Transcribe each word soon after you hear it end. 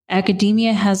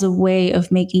academia has a way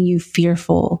of making you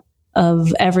fearful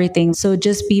of everything. So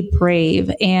just be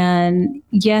brave. And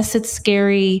yes, it's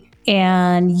scary.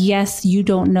 And yes, you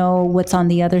don't know what's on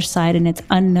the other side and it's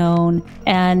unknown.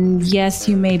 And yes,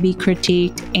 you may be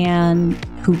critiqued, and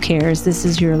who cares? This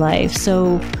is your life.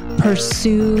 So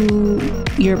pursue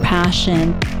your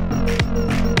passion.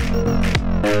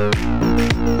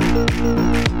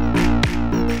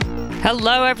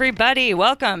 Hello, everybody.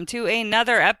 Welcome to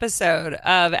another episode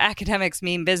of Academics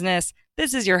Mean Business.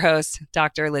 This is your host,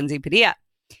 Dr. Lindsay Padilla.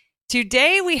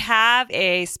 Today, we have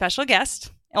a special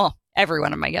guest. Well, every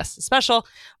one of my guests is special,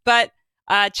 but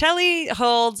Chelly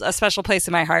holds a special place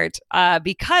in my heart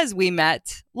because we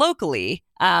met locally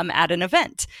at an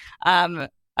event.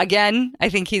 Again, I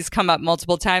think he's come up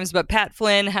multiple times, but Pat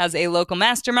Flynn has a local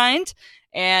mastermind,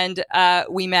 and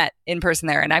we met in person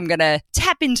there. And I'm going to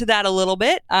tap into that a little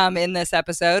bit in this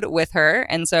episode with her.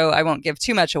 And so I won't give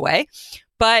too much away.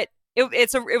 But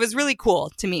it was really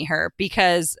cool to meet her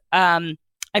because I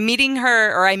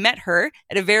met her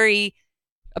at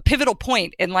a pivotal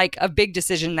point in like a big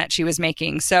decision that she was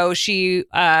making. So she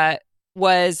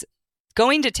was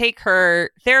going to take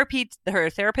her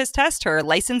therapist test, her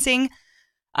licensing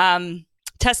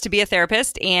test to be a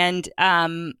therapist. And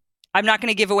I'm not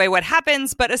going to give away what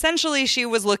happens, but essentially she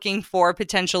was looking for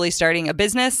potentially starting a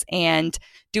business and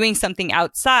doing something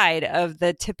outside of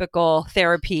the typical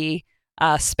therapy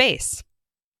space.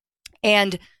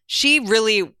 And she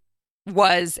really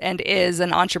was and is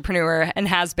an entrepreneur and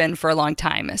has been for a long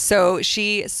time. So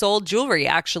she sold jewelry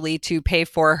actually to pay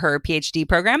for her PhD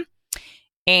program.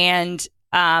 And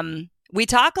we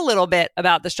talk a little bit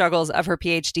about the struggles of her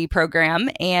PhD program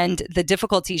and the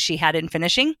difficulties she had in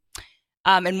finishing.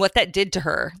 And what that did to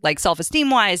her, like self-esteem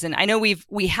wise. And I know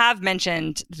we have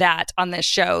mentioned that on this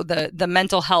show, the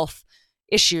mental health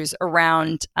issues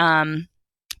around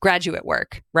graduate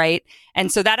work, right?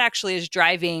 And so that actually is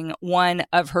driving one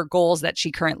of her goals that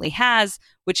she currently has,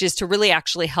 which is to really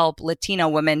actually help Latino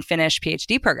women finish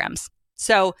PhD programs.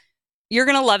 So you're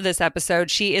going to love this episode.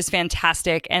 She is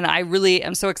fantastic. And I really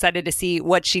am so excited to see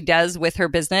what she does with her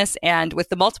business and with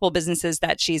the multiple businesses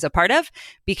that she's a part of,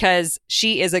 because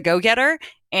she is a go-getter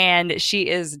and she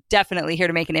is definitely here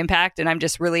to make an impact. And I'm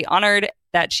just really honored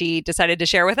that she decided to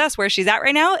share with us where she's at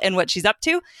right now and what she's up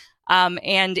to.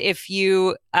 And if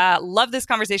you love this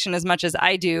conversation as much as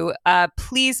I do,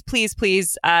 please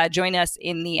join us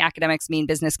in the Academics Mean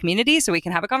Business community so we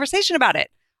can have a conversation about it.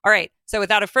 All right. So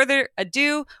without a further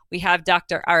ado, we have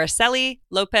Dr. Araceli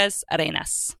Lopez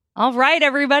Arenas. All right,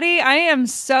 everybody. I am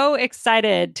so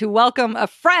excited to welcome a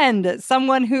friend,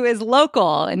 someone who is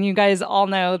local. And you guys all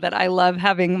know that I love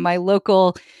having my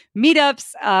local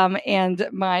meetups and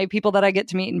my people that I get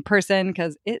to meet in person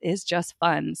because it is just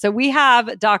fun. So we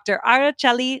have Dr.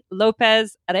 Araceli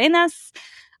Lopez Arenas.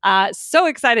 So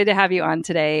excited to have you on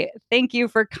today. Thank you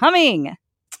for coming.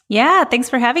 Yeah, thanks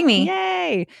for having me.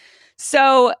 Yay.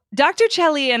 So Dr.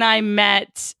 Chelly and I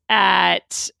met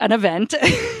at an event,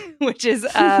 which is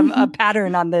a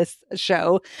pattern on this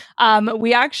show.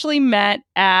 We actually met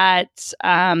at,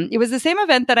 it was the same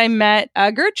event that I met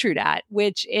Gertrude at,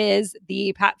 which is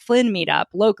the Pat Flynn meetup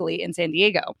locally in San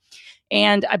Diego.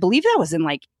 And I believe that was in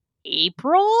like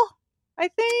April, I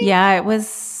think. Yeah, it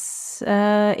was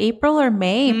April or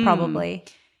May, probably.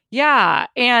 Yeah.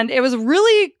 And it was a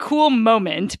really cool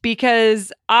moment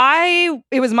because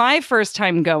it was my first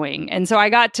time going. And so I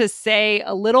got to say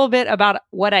a little bit about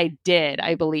what I did,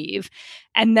 I believe.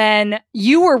 And then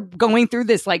you were going through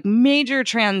this like major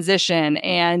transition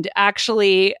and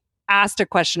actually asked a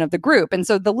question of the group. And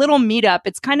so the little meetup,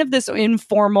 it's kind of this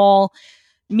informal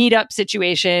meetup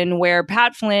situation where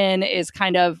Pat Flynn is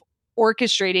kind of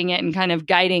orchestrating it and kind of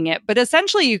guiding it. But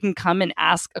essentially you can come and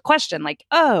ask a question like,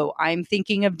 oh, I'm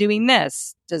thinking of doing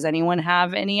this. Does anyone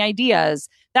have any ideas?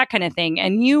 That kind of thing.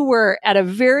 And you were at a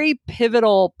very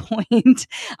pivotal point.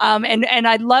 And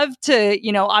I'd love to,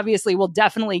 obviously we'll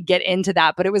definitely get into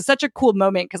that, but it was such a cool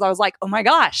moment because I was like, oh my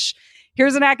gosh,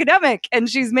 here's an academic and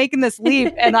she's making this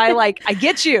leap. And I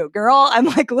get you, girl. I'm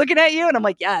like looking at you and I'm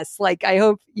like, yes, like I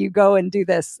hope you go and do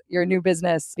this, your new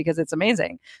business, because it's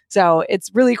amazing. So it's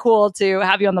really cool to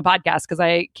have you on the podcast because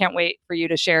I can't wait for you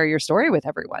to share your story with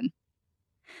everyone.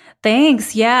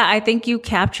 Thanks. Yeah, I think you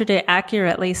captured it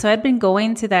accurately. So I'd been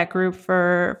going to that group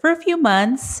for a few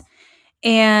months.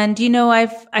 And,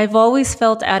 I've always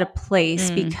felt out of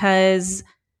place because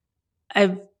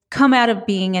I've come out of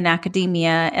being in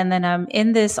academia and then I'm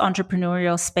in this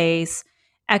entrepreneurial space.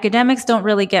 Academics don't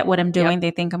really get what I'm doing. Yep.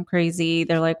 They think I'm crazy.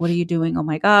 They're like, what are you doing? Oh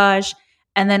my gosh.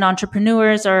 And then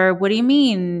entrepreneurs are, what do you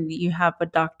mean you have a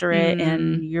doctorate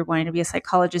and you're wanting to be a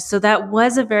psychologist? So that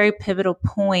was a very pivotal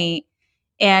point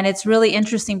And it's really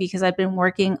interesting because I've been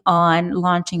working on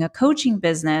launching a coaching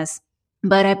business,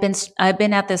 but I've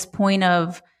been at this point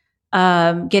of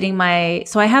getting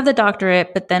so I have the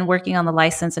doctorate, but then working on the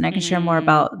license, and I can share more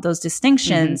about those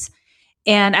distinctions.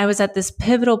 And I was at this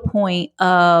pivotal point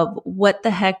of what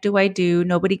the heck do I do?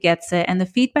 Nobody gets it. And the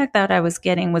feedback that I was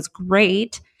getting was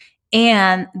great.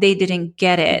 And they didn't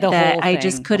get it. I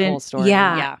just couldn't.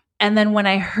 Yeah. And then when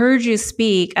I heard you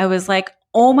speak, I was like,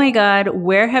 oh my God,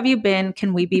 where have you been?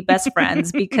 Can we be best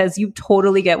friends? Because you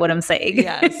totally get what I'm saying.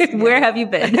 Yes. Where have you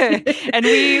been? And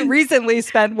we recently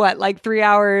spent like 3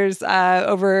 hours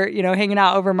over, hanging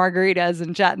out over margaritas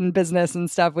and chatting business and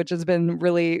stuff, which has been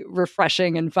really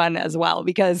refreshing and fun as well,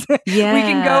 because we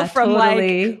can go from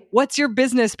like, what's your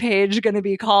business page going to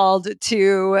be called,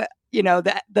 to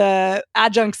the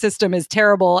adjunct system is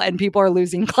terrible and people are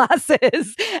losing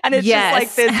classes. And it's just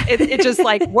like this, it just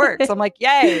like works. I'm like,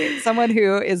 yay, someone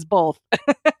who is both.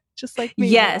 Just like me.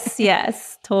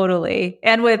 Yes, totally.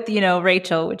 And with,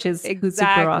 Rachel, who's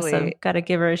super awesome. Got to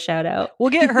give her a shout out. We'll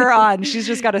get her on. She's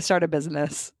just got to start a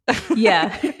business.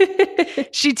 Yeah.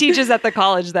 She teaches at the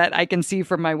college that I can see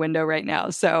from my window right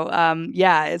now. So,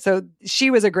 so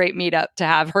she was a great meetup to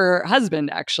have. Her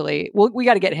husband, actually. Well, we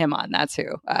got to get him on. That's who.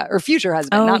 Or future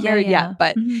husband, not married yet,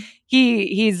 but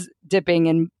he's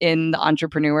dipping in the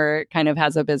entrepreneur, kind of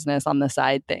has a business on the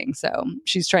side thing. So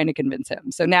she's trying to convince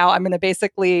him. So now I'm going to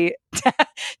basically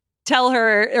tell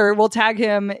her, or we'll tag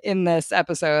him in this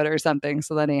episode or something,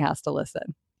 so then he has to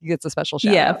listen. He gets a special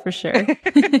shout out. Yeah, for sure.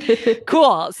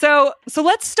 Cool. So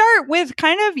let's start with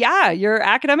kind of, your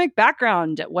academic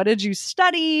background. What did you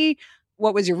study?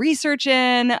 What was your research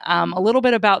in? A little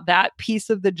bit about that piece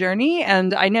of the journey.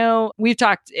 And I know we've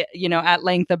talked, at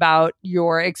length about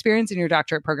your experience in your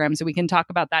doctorate program, so we can talk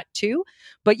about that too.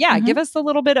 But give us a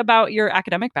little bit about your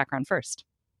academic background first.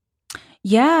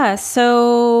 Yeah,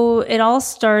 so it all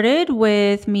started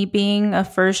with me being a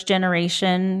first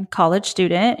generation college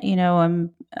student.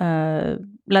 I'm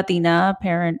Latina,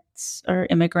 parents are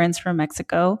immigrants from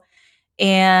Mexico.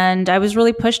 And I was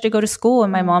really pushed to go to school.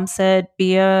 And my mom said,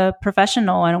 be a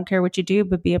professional. I don't care what you do,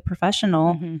 but be a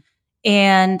professional.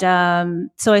 And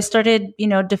so I started,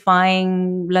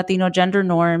 defying Latino gender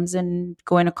norms and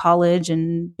going to college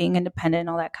and being independent and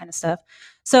all that kind of stuff.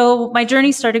 So my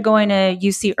journey started going to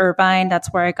UC Irvine.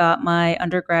 That's where I got my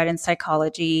undergrad in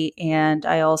psychology. And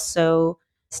I also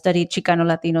studied Chicano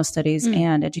Latino studies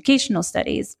and educational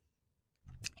studies.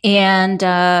 And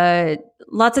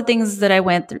lots of things that I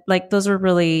went through, like those were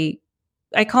really,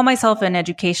 I call myself an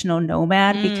educational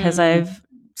nomad because I've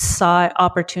sought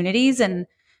opportunities, and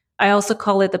I also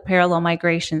call it the parallel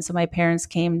migration. So my parents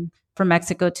came from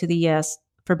Mexico to the US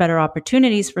for better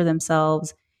opportunities for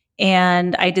themselves.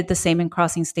 And I did the same in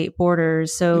crossing state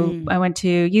borders. So I went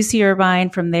to UC Irvine.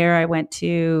 From there, I went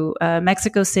to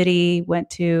Mexico City,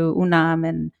 went to UNAM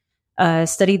and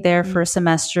studied there for a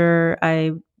semester.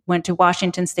 I went to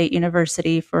Washington State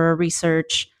University for a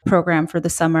research program for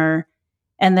the summer.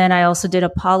 And then I also did a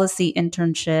policy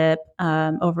internship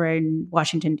over in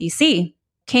Washington, D.C.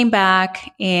 Came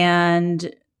back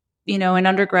and, in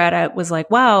undergrad, I was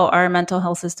like, wow, our mental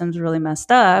health system's really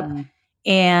messed up.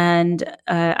 And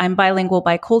I'm bilingual,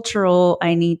 bicultural.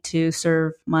 I need to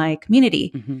serve my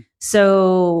community.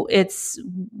 So it's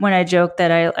when I joke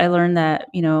that I learned that,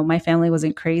 my family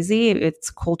wasn't crazy.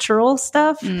 It's cultural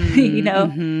stuff,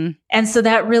 And so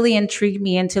that really intrigued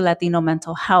me into Latino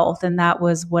mental health. And that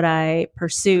was what I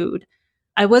pursued.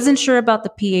 I wasn't sure about the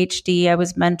PhD. I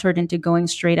was mentored into going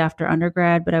straight after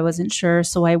undergrad, but I wasn't sure.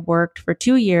 So I worked for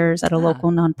 2 years at a local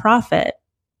nonprofit.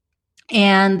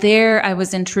 And there I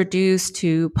was introduced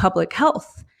to public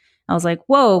health. I was like,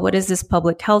 whoa, what is this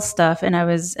public health stuff? And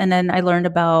then I learned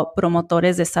about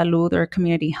promotores de salud, or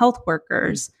community health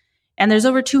workers. And there's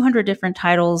over 200 different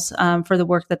titles for the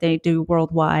work that they do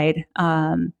worldwide.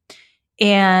 And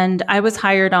I was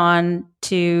hired on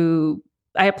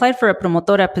I applied for a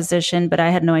promotora position, but I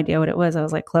had no idea what it was. I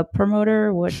was like, club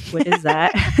promoter? What is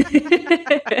that?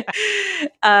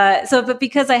 But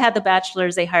because I had the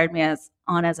bachelor's, they hired me as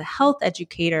a health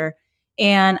educator.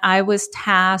 And I was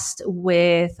tasked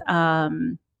with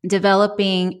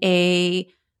developing a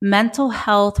mental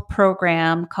health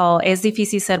program called Es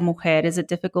Difícil Ser Mujer. Is it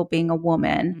difficult being a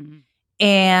woman?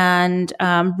 And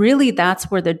really, that's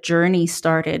where the journey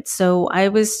started. So I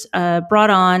was brought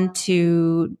on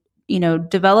to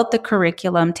develop the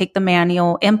curriculum, take the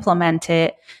manual, implement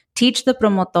it, teach the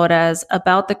promotoras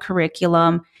about the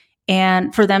curriculum,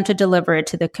 and for them to deliver it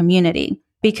to the community.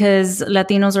 Because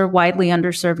Latinos are widely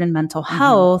underserved in mental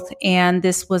health, and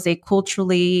this was a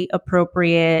culturally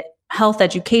appropriate health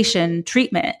education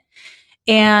treatment.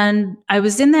 And I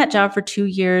was in that job for 2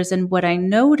 years. And what I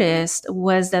noticed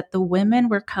was that the women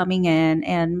were coming in,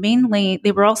 and mainly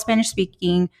they were all Spanish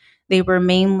speaking. They were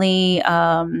mainly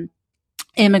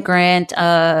immigrant,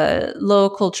 low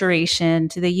acculturation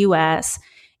to the US.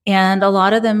 And a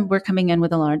lot of them were coming in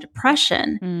with a lot of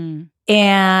depression.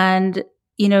 And,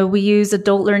 we use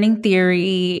adult learning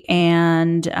theory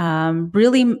and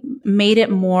really made it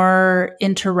more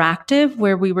interactive,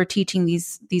 where we were teaching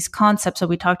these concepts. So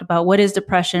we talked about what is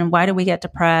depression? Why do we get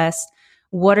depressed?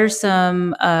 What are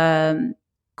some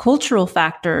cultural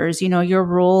factors, your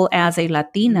role as a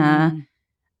Latina?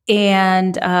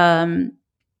 And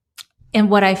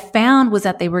what I found was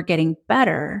that they were getting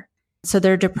better. So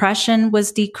their depression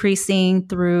was decreasing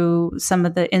through some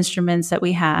of the instruments that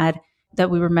we had, that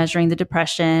we were measuring the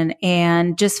depression,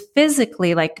 and just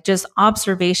physically, like just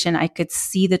observation, I could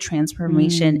see the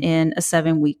transformation in a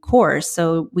 7-week course.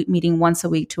 So meeting once a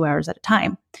week, 2 hours at a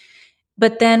time.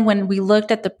 But then when we looked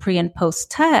at the pre and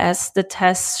post tests, the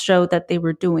tests showed that they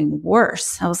were doing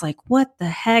worse. I was like, what the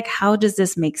heck? How does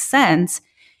this make sense?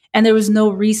 And there was no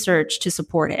research to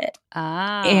support it.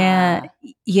 And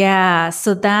yeah,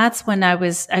 so that's when I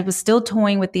was still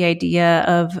toying with the idea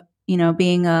of,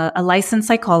 being a licensed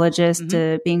psychologist,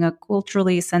 to being a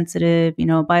culturally sensitive,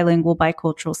 bilingual,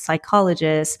 bicultural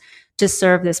psychologist to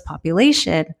serve this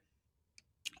population.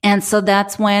 And so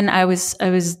that's when I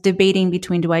was debating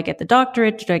between, do I get the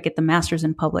doctorate? Do I get the master's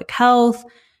in public health?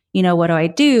 What do I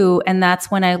do? And that's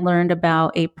when I learned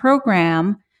about a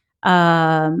program.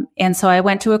 And so I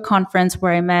went to a conference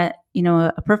where I met,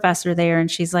 a professor there,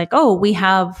 and she's like, oh, we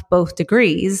have both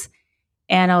degrees.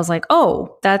 And I was like,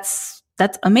 oh, that's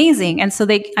amazing. And so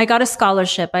I got a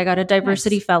scholarship. I got a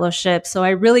diversity fellowship. So I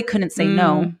really couldn't say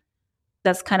no.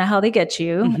 That's kind of how they get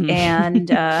you. And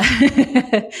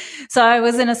so I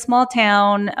was in a small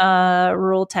town,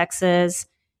 rural Texas,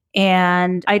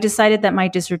 and I decided that my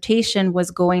dissertation was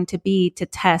going to be to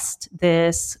test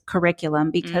this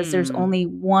curriculum, because there's only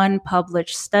one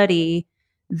published study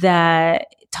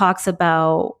that talks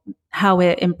about how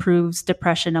it improves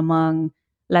depression among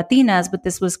Latinas, but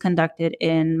this was conducted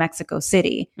in Mexico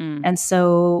City. And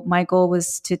so my goal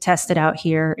was to test it out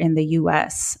here in the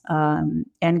US, and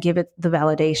give it the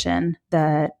validation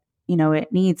that,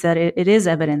 it needs, that it is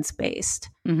evidence-based.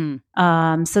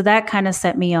 So that kind of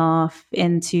set me off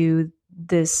into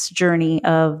this journey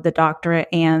of the doctorate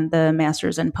and the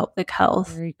master's in public health.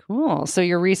 Very cool. So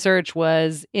your research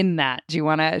was in that. Do you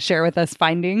want to share with us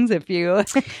findings if you, or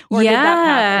did that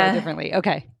path go differently?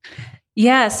 Okay.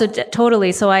 Yeah, so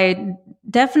totally. So I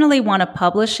definitely want to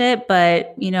publish it,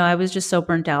 but, I was just so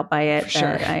burnt out by it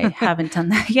that I haven't done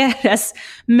that yet. As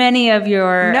many of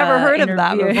your never heard of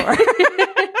that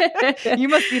before. You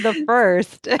must be the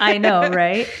first. I know,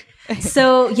 right?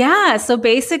 So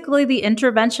basically the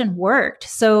intervention worked.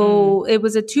 So it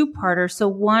was a two-parter. So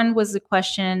one was the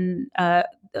question,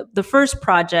 the first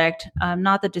project,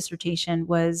 not the dissertation,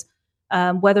 was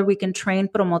whether we can train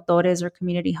promotores or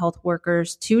community health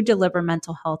workers to deliver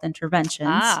mental health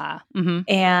interventions.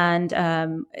 And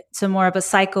so more of a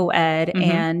psycho-ed.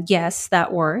 And yes,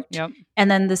 that worked.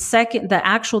 And then the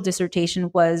actual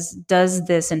dissertation was, does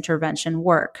this intervention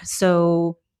work?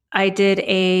 So I did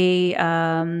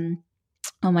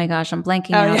oh my gosh, I'm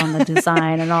blanking out on the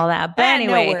design and all that. But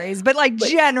anyway. No worries. But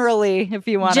generally, if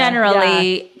you want to.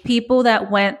 Generally, people that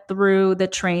went through the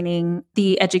training,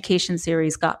 the education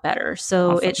series got better.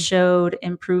 So it showed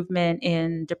improvement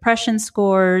in depression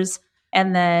scores.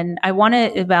 And then I want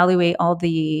to evaluate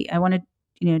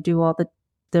do all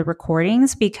the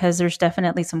recordings, because there's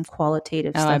definitely some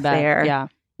qualitative stuff there.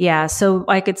 Yeah. So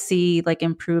I could see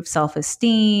improved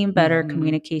self-esteem, better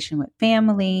communication with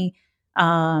family.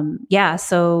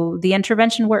 So the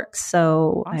intervention works.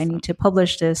 So I need to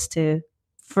publish this to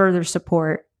further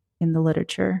support in the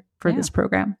literature for this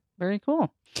program. Very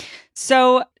cool.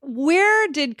 So where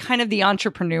did kind of the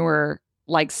entrepreneur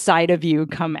side of you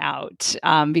come out?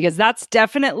 Because that's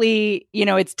definitely,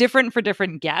 it's different for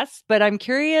different guests, but I'm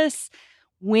curious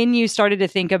when you started to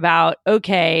think about,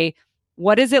 okay,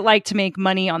 what is it like to make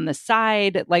money on the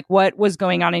side? What was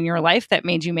going on in your life that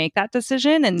made you make that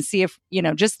decision? And see if,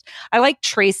 I like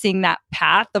tracing that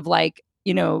path of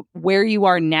where you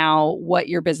are now, what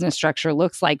your business structure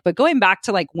looks like, but going back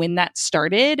to when that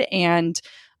started and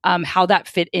how that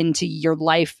fit into your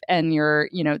life and your,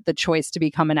 the choice to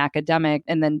become an academic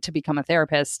and then to become a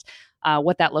therapist,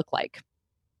 what that looked like.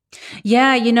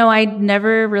 Yeah, I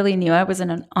never really knew I was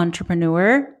an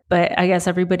entrepreneur, but I guess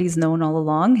everybody's known all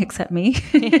along except me.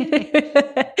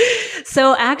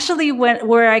 So actually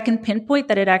where I can pinpoint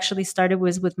that it actually started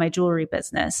was with my jewelry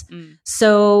business.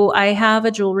 So I have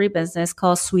a jewelry business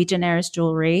called Sui Generis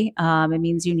Jewelry. It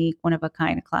means unique, one of a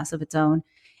kind, a class of its own.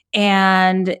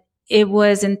 And it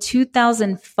was in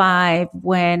 2005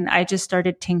 when I just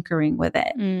started tinkering with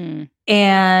it.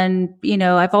 And,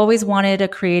 I've always wanted a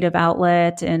creative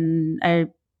outlet, and I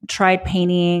tried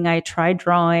painting, I tried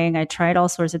drawing, I tried all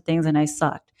sorts of things, and I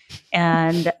sucked.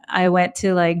 And I went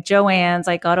to like Joann's,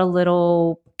 I got a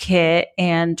little kit,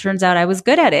 and turns out I was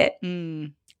good at it.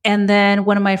 And then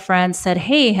one of my friends said,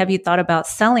 "Hey, have you thought about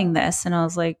selling this?" And I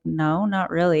was like, "No, not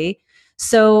really."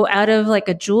 So out of like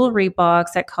a jewelry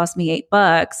box that cost me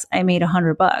 $8, I made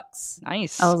 $100.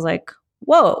 Nice. I was like,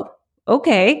 whoa,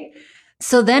 okay.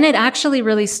 So then it actually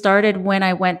really started when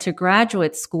I went to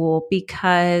graduate school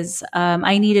because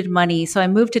I needed money. So I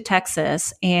moved to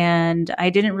Texas and I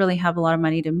didn't really have a lot of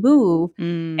money to move.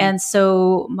 And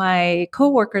so my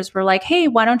coworkers were like, "Hey,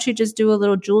 why don't you just do a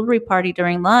little jewelry party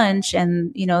during lunch?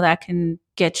 And, that can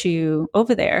get you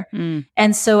over there."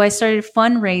 And so I started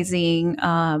fundraising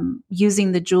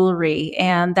using the jewelry,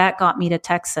 and that got me to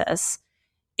Texas.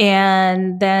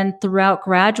 And then throughout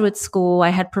graduate school, I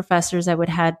had professors that would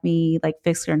have me like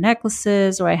fix their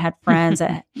necklaces, or I had friends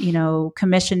that,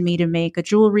 commissioned me to make a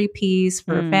jewelry piece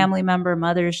for a family member,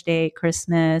 Mother's Day,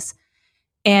 Christmas.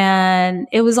 And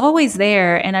it was always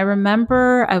there. And I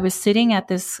remember I was sitting at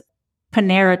this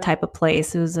Panera type of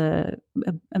place. It was a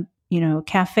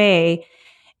cafe.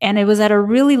 And it was at a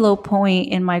really low point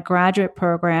in my graduate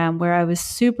program where I was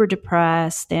super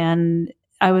depressed and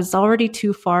I was already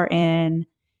too far in.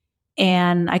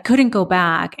 And I couldn't go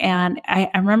back. And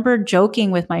I remember joking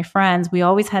with my friends. We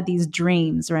always had these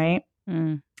dreams, right?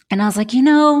 And I was like,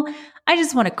 I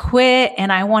just want to quit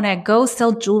and I want to go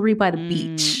sell jewelry by the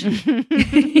beach,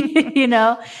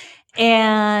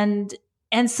 And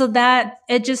so that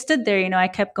it just stood there. I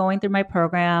kept going through my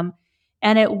program,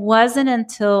 and it wasn't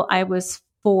until I was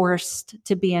forced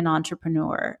to be an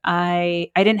entrepreneur.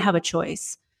 I didn't have a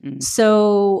choice.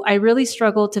 So I really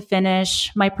struggled to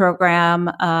finish my program.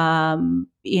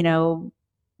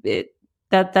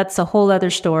 That's a whole other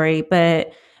story,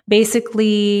 but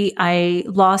basically I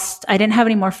didn't have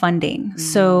any more funding.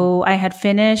 So I had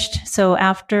finished. So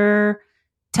after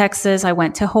Texas, I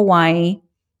went to Hawaii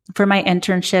for my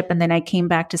internship, and then I came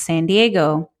back to San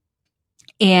Diego,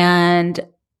 and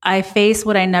I faced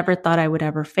what I never thought I would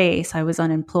ever face. I was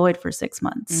unemployed for 6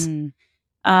 months.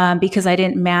 Because I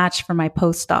didn't match for my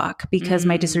postdoc because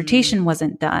my dissertation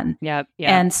wasn't done.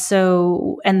 And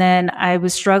then I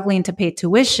was struggling to pay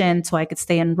tuition so I could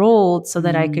stay enrolled so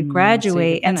that I could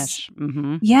graduate and finish.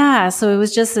 So it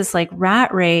was just this like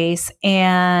rat race.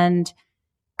 And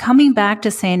coming back to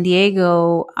San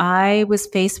Diego, I was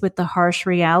faced with the harsh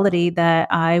reality that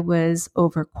I was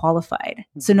overqualified.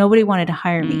 So nobody wanted to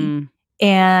hire me.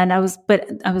 And I was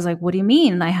like, "What do you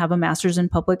mean? I have a master's in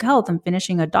public health. I'm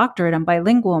finishing a doctorate. I'm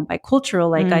bilingual. I'm bicultural."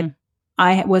 Like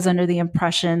I was under the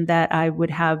impression that I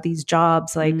would have these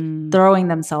jobs like throwing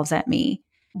themselves at me.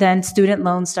 Then student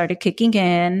loans started kicking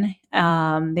in.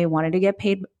 They wanted to get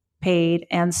paid.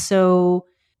 And so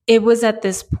it was at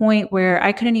this point where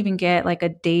I couldn't even get like a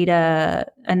data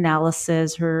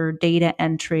analysis or data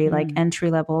entry, like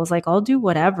entry level. I was like, "I'll do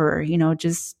whatever,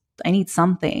 just I need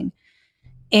something."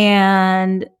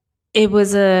 And it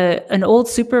was an old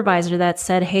supervisor that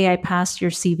said, "Hey, I passed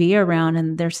your CV around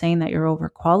and they're saying that you're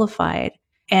overqualified."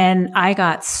 And I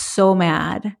got so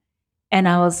mad. And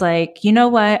I was like, "You know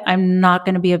what? I'm not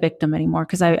going to be a victim anymore,"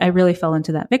 because I really fell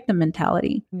into that victim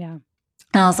mentality. And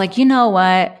I was like, "You know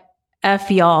what?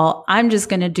 F y'all. I'm just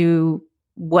going to do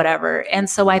whatever." And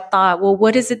so I thought, well,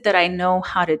 what is it that I know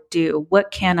how to do?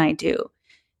 What can I do?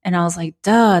 And I was like,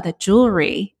 the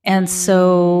jewelry. And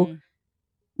so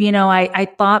I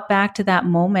thought back to that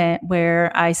moment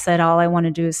where I said, all I want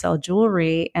to do is sell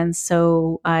jewelry. And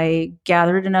so I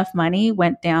gathered enough money,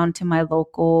 went down to my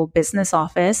local business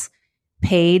office,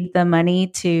 paid the money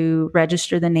to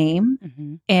register the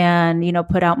name and,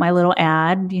 put out my little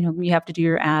ad. You have to do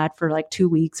your ad for like 2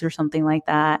 weeks or something like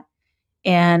that.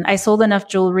 And I sold enough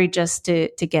jewelry just to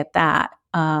get that.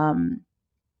 And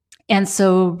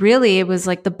so really it was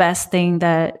like the best thing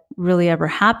that really ever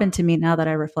happened to me now that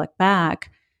I reflect back,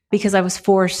 because I was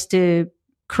forced to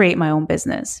create my own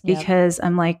business because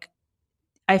I'm like,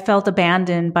 I felt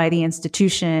abandoned by the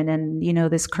institution and,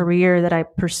 this career that I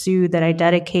pursued, that I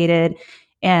dedicated,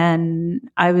 and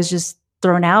I was just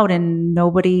thrown out and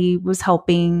nobody was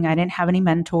helping. I didn't have any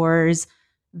mentors.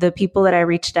 the people that I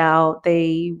reached out,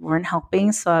 they weren't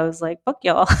helping. So I was like, fuck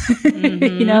y'all,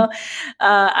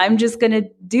 I'm just going to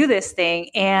do this thing.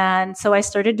 And so I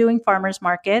started doing farmers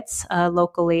markets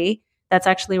locally. That's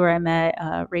actually where I met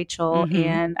Rachel.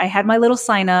 And I had my little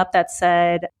sign up that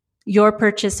said, your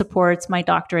purchase supports my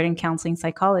doctorate in counseling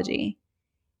psychology.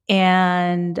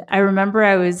 And I remember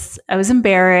I was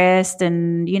embarrassed,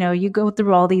 and, you go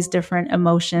through all these different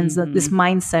emotions, this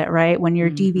mindset, right? When you're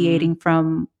deviating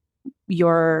from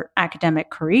your academic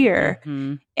career.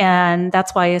 And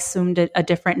that's why I assumed a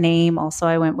different name. Also,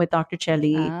 I went with Dr.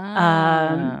 Chelly.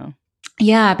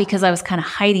 Because I was kind of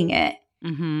hiding it.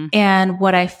 And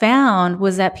what I found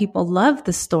was that people loved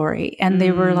the story, and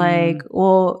they were like,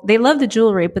 well, they love the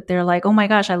jewelry, but they're like, oh my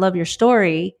gosh, I love your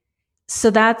story.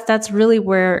 So that's really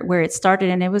where it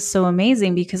started. And it was so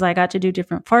amazing because I got to do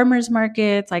different farmers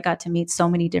markets. I got to meet so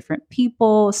many different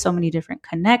people, so many different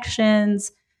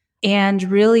connections. And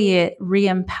really it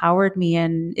re-empowered me.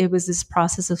 And it was this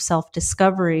process of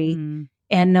self-discovery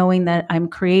and knowing that I'm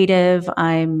creative,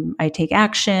 I take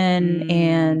action,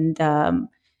 and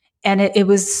it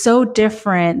was so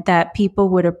different that people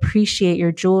would appreciate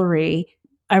your jewelry.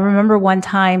 I remember one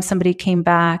time somebody came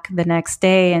back the next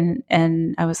day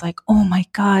and I was like, oh my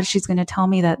God, she's going to tell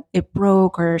me that it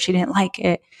broke or she didn't like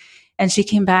it. And she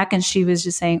came back and she was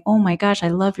just saying, oh my gosh, I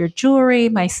love your jewelry.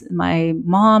 My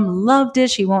mom loved it.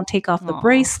 She won't take off the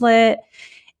bracelet.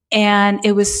 And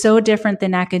it was so different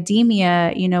than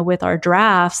academia, with our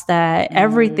drafts that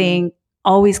everything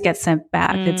always gets sent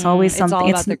back. It's always something. It's all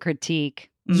about the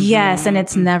critique. Yes. And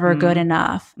it's never good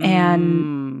enough.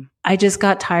 And I just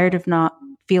got tired of not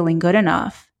feeling good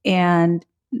enough. And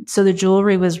so the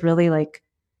jewelry was really like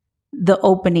the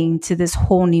opening to this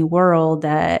whole new world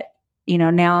that,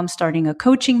 now I'm starting a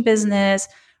coaching business.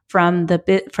 From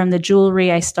the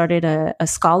jewelry, I started a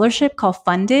scholarship called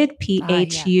Funded,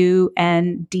 PHUNDED.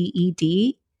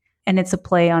 And it's a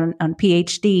play on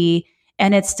PhD.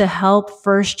 And it's to help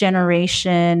first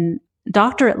generation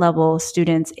doctorate level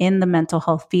students in the mental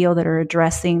health field that are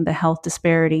addressing the health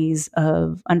disparities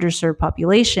of underserved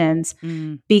populations,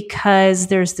 because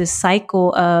there's this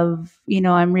cycle of,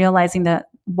 I'm realizing that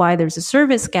why there's a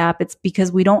service gap. It's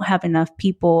because we don't have enough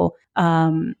people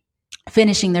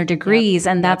finishing their degrees.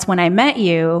 And that's when I met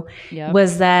you,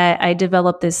 was that I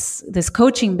developed this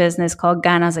coaching business called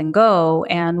Ganas and Go.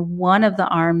 And one of the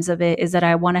arms of it is that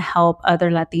I want to help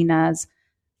other Latinas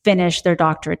finish their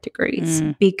doctorate degrees,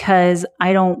 because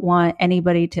I don't want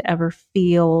anybody to ever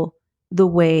feel the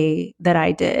way that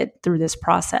I did through this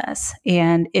process.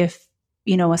 And if,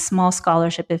 a small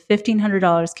scholarship, if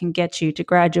 $1,500 can get you to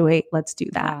graduate, let's do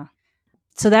that. Yeah.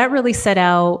 So that really set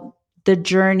out the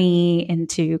journey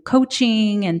into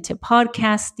coaching, into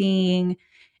podcasting,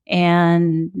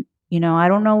 and I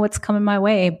don't know what's coming my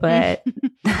way, but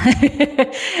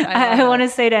I want to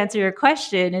say, to answer your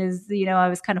question, is, I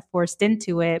was kind of forced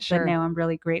into it, but now I'm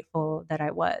really grateful that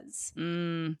I was.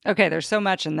 Okay, there's so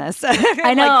much in this.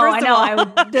 I know,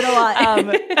 I did a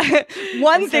lot.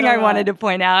 One thing I wanted to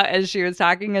point out as she was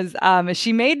talking is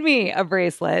she made me a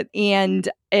bracelet, and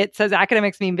it says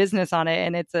Academics Mean Business on it,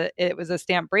 and it was a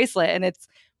stamp bracelet, and it's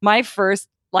my first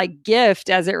gift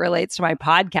as it relates to my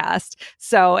podcast.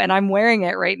 So, and I'm wearing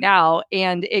it right now.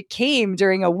 And it came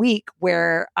during a week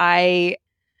where I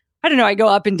don't know, I go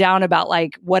up and down about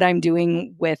what I'm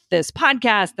doing with this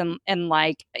podcast and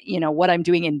what I'm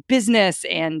doing in business,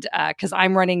 and because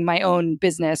I'm running my own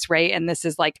business, right? And this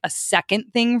is a second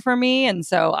thing for me. And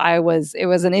so it was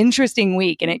an interesting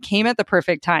week, and it came at the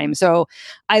perfect time. So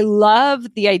I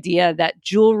love the idea that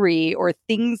jewelry or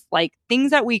things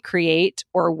that we create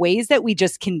or ways that we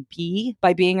just can be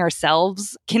by being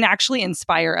ourselves can actually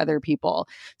inspire other people.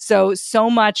 So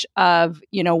much of,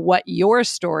 what your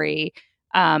story,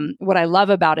 what I love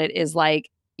about it is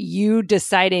you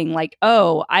deciding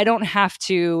oh, I don't have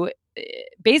to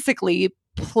basically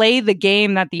play the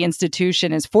game that the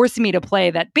institution is forcing me to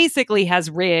play that basically has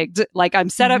rigged. I'm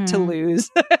set up to lose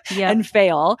and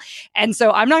fail. And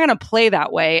so I'm not going to play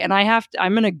that way. And I'm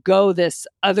going to go this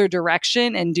other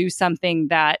direction and do something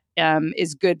that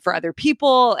is good for other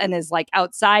people and is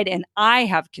outside, and I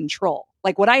have control.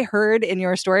 What I heard in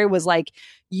your story was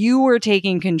you were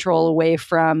taking control away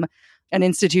from an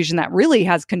institution that really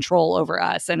has control over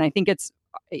us. And I think it's,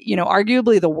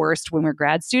 arguably the worst when we're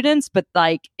grad students, but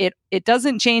it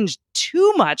doesn't change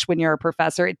too much when you're a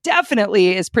professor. It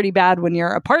definitely is pretty bad when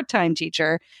you're a part-time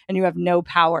teacher and you have no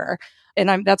power.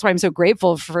 And that's why I'm so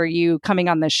grateful for you coming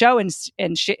on the show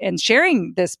and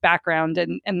sharing this background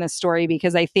and this story,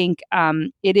 because I think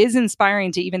it is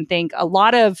inspiring to even think a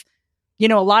lot of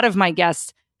my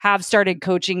guests have started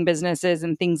coaching businesses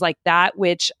and things like that,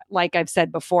 which, like I've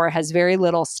said before, has very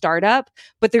little startup.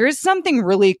 But there is something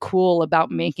really cool about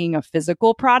making a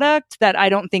physical product that I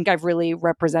don't think I've really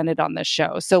represented on this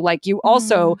show. So like you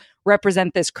also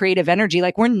represent this creative energy.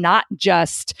 Like we're not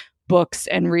just books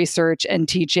and research and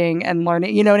teaching and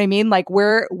learning, you know what I mean? Like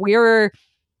we're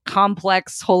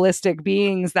complex, holistic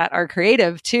beings that are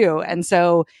creative too. And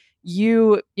so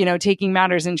you know, taking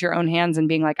matters into your own hands and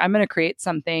being like, I'm going to create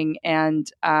something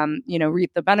and, you know,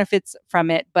 reap the benefits from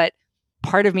it. But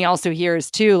part of me also hears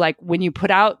too, like when you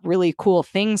put out really cool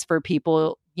things for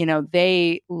people, you know,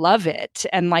 they love it.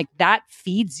 And like that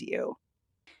feeds you.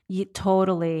 Yeah,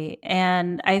 totally.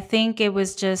 And I think it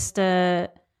was just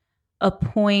a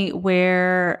point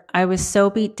where I was so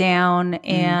beat down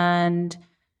and,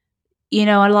 you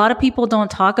know, a lot of people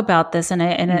don't talk about this, and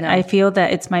I feel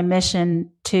that it's my mission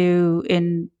to,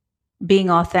 in being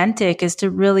authentic, is to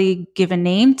really give a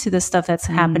name to the stuff that's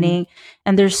happening.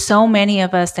 And there's so many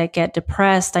of us that get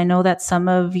depressed. I know that some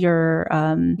of your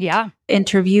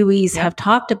interviewees have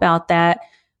talked about that,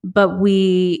 but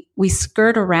we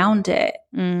skirt around it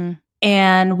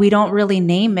and we don't really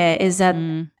name it. Is that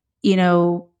you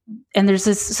know, and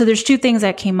there's two things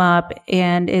that came up,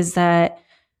 and is that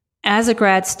as a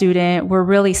grad student, we're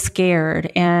really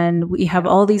scared and we have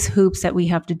all these hoops that we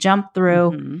have to jump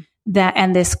through that,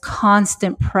 and this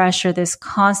constant pressure, this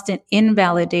constant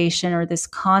invalidation, or this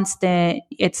constant,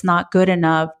 it's not good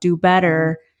enough, do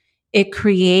better. It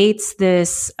creates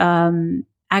this,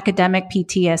 academic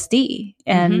PTSD.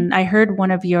 And I heard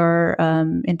one of your,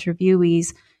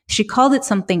 interviewees, she called it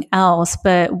something else,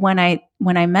 but when I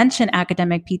mention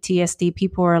academic PTSD,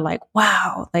 people are like,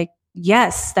 wow, like,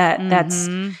 yes, that's,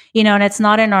 you know, and it's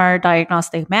not in our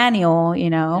diagnostic manual, you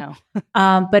know,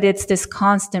 but it's this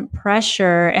constant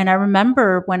pressure. And I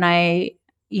remember when I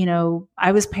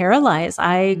was paralyzed.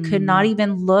 I could not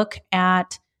even look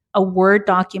at a Word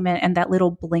document, and that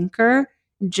little blinker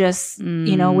just,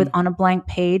 you know, on a blank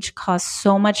page caused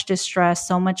so much distress,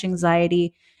 so much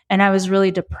anxiety. And I was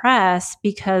really depressed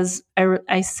because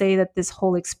I say that this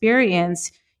whole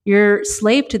experience, you're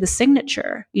slave to the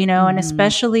signature, you know, and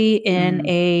especially in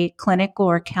a clinical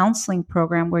or counseling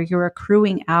program where you're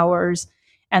accruing hours,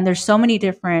 and there's so many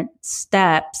different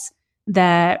steps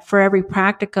that for every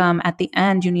practicum at the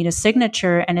end, you need a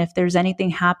signature. And if there's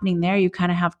anything happening there, you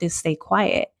kind of have to stay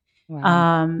quiet.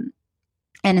 Wow.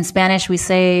 And in Spanish, we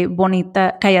say,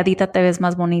 bonita, calladita te ves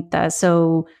más bonita.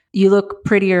 So you look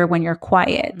prettier when you're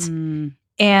quiet.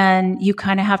 And you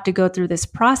kind of have to go through this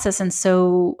process. And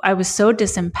so I was so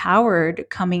disempowered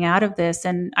coming out of this.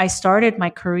 And I started my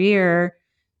career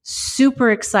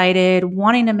super excited,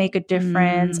 wanting to make a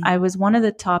difference. I was one of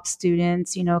the top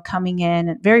students, you know, coming in,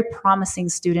 a very promising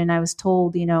student. I was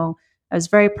told, you know, I was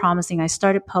very promising. I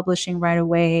started publishing right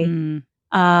away.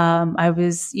 I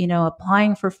was, you know,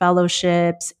 applying for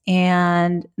fellowships.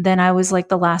 And then I was like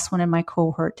the last one in my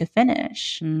cohort to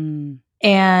finish.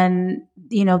 And,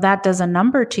 you know, that does a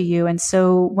number to you. And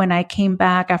so when I came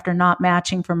back after not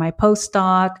matching for my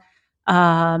postdoc,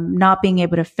 not being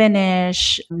able to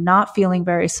finish, not feeling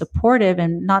very supportive,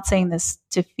 and not saying this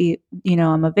to feel, you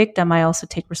know, I'm a victim. I also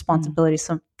take responsibility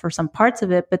for some parts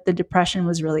of it, but the depression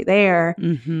was really there.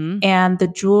 And the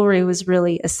jewelry was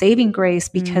really a saving grace,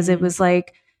 because it was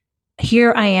like,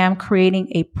 here I am creating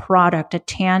a product, a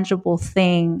tangible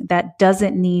thing that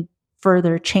doesn't need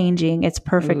further changing. It's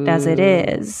perfect as it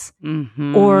is.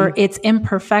 Or its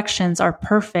imperfections are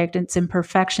perfect. Its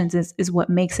imperfections is what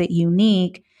makes it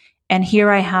unique. And here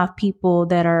I have people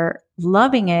that are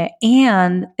loving it,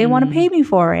 and they want to pay me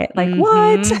for it. Like,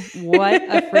 what? What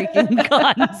a freaking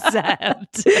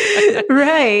concept.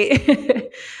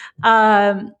 Right.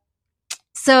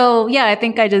 So yeah, I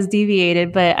think I just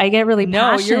deviated, but I get really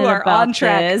passionate you are about on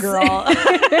track, this. girl.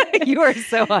 You are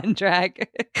so on track.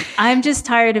 I'm just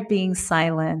tired of being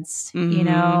silenced. You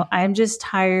know, I'm just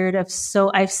tired of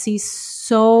I see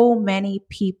so many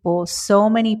people, so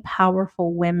many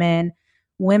powerful women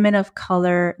of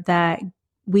color, that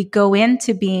we go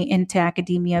into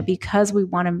academia because we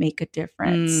want to make a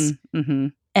difference.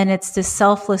 And it's this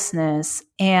selflessness.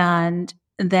 And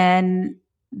then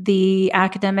the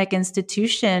academic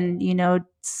institution, you know,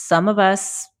 some of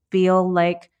us feel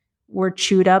like we're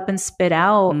chewed up and spit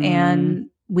out, and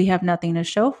we have nothing to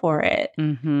show for it.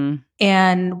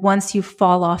 And once you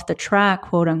fall off the track,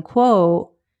 quote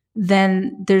unquote,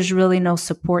 then there's really no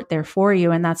support there for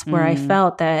you. And that's where I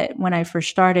felt that when I first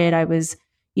started, I was,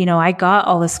 you know, I got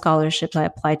all the scholarships I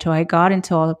applied to. I got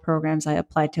into all the programs I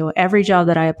applied to. Every job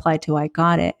that I applied to, I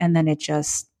got it. And then it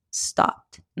just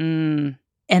stopped.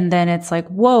 And then it's like,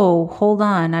 whoa, hold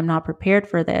on, I'm not prepared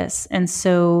for this. And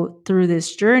so through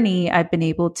this journey, I've been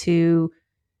able to,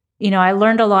 I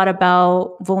learned a lot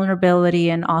about vulnerability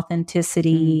and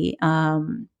authenticity.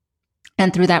 And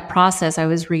through that process, I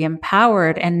was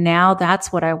re-empowered. And now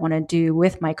that's what I want to do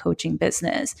with my coaching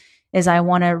business is I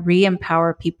want to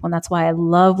re-empower people. And that's why I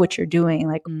love what you're doing.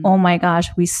 Like, oh my gosh,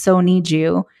 we so need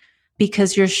you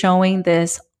because you're showing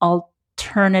this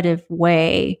alternative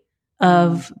way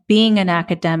of being an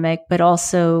academic, but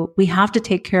also we have to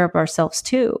take care of ourselves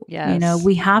too. Yes.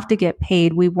 We have to get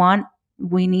paid. We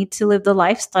need to live the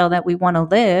lifestyle that we want to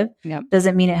live. Yep.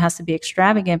 Doesn't mean it has to be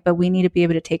extravagant, but we need to be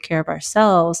able to take care of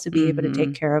ourselves to be able to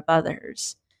take care of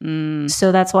others.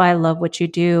 So that's why I love what you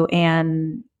do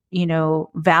and,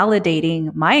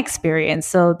 validating my experience.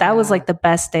 So that was like the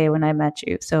best day when I met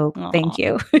you. So thank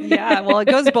you. Yeah. Well, it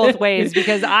goes both ways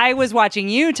because I was watching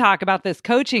you talk about this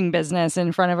coaching business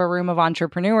in front of a room of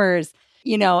entrepreneurs.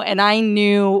 And I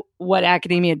knew what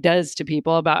academia does to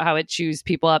people about how it chews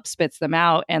people up, spits them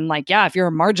out. And like, yeah, if you're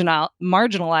a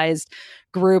marginalized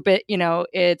group,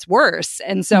 it's worse.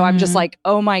 And so I'm just like,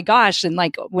 oh my gosh. And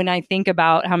like, when I think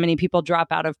about how many people drop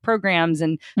out of programs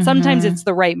and sometimes it's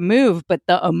the right move, but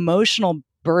the emotional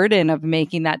burden of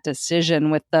making that decision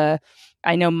with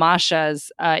I know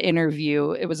Masha's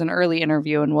interview, it was an early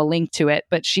interview and we'll link to it,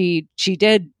 but she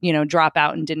did, drop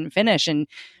out and didn't finish. And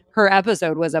her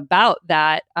episode was about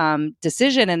that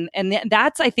decision. And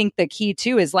that's, I think, the key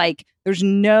too, is like, there's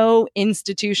no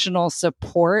institutional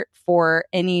support for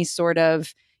any sort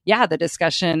of, the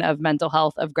discussion of mental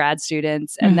health of grad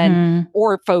students and then,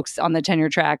 or folks on the tenure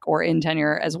track or in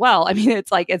tenure as well. I mean,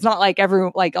 it's not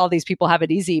like all these people have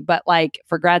it easy, but like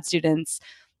for grad students,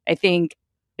 I think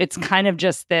it's kind of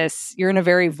just this, you're in a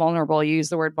very vulnerable, you use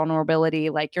the word vulnerability,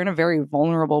 like you're in a very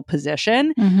vulnerable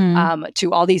position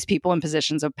to all these people in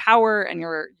positions of power. And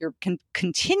you're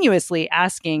continuously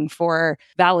asking for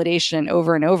validation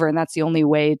over and over. And that's the only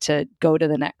way to go to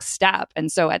the next step.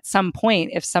 And so at some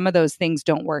point, if some of those things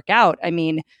don't work out,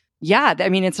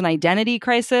 it's an identity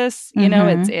crisis.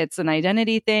 It's an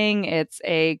identity thing. It's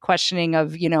a questioning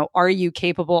of, are you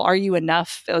capable? Are you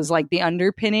enough? It was like the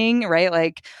underpinning, right?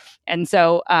 Like, and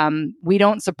so we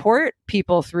don't support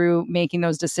people through making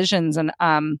those decisions. And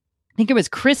I think it was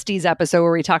Christy's episode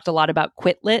where we talked a lot about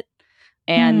quit lit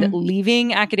and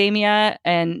leaving academia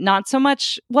and not so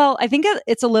much. Well, I think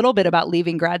it's a little bit about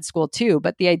leaving grad school too,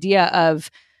 but the idea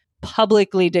of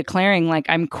publicly declaring like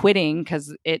I'm quitting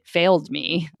because it failed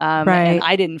me. And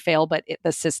I didn't fail, but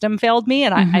the system failed me.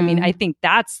 And I think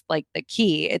that's like the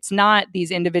key. It's not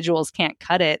these individuals can't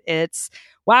cut it. It's,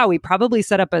 wow, we probably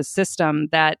set up a system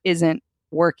that isn't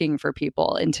working for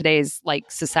people in today's like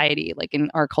society, like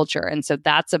in our culture. And so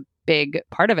that's a big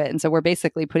part of it. And so we're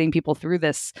basically putting people through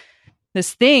this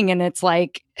thing. And it's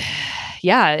like,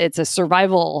 it's a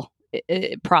survival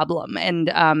problem. And,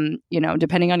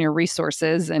 depending on your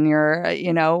resources and your,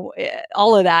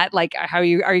 all of that, like are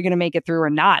you going to make it through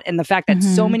or not? And the fact that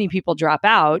so many people drop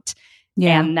out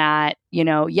and that,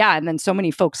 and then so many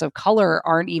folks of color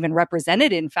aren't even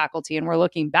represented in faculty. And we're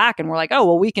looking back and we're like, oh,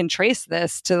 well, we can trace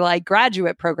this to like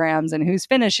graduate programs and who's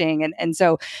finishing. And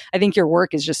so I think your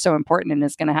work is just so important and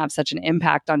is going to have such an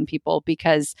impact on people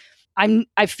because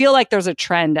I feel like there's a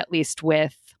trend, at least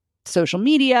with social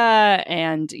media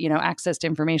and, access to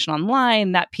information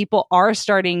online, that people are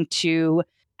starting to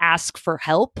ask for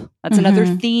help. That's another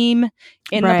theme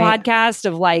in the podcast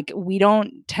of like, we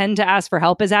don't tend to ask for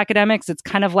help as academics. It's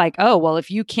kind of like, oh, well, if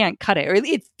you can't cut it, or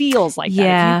it feels like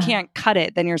that. If you can't cut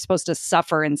it, then you're supposed to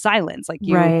suffer in silence, like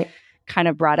you kind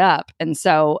of brought up. And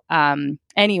so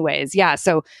anyways,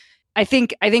 so I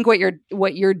think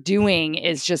what you're doing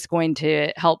is just going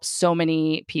to help so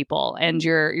many people, and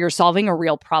you're solving a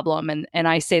real problem. And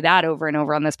I say that over and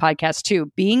over on this podcast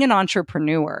too. Being an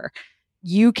entrepreneur,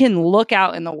 you can look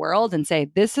out in the world and say,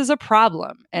 this is a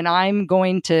problem, and I'm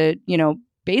going to,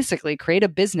 basically create a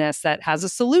business that has a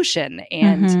solution.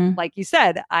 And like you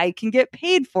said, I can get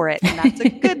paid for it, and that's a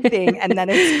good thing. And then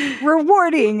it's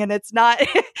rewarding, and it's not,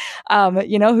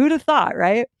 who'd have thought,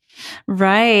 right?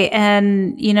 Right.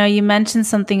 And, you mentioned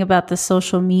something about the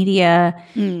social media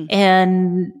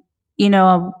and,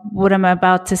 what I'm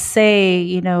about to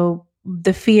say,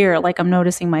 the fear, like I'm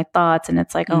noticing my thoughts and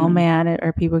it's like, oh man,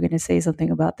 are people going to say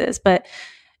something about this? But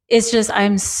it's just,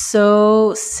 I'm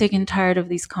so sick and tired of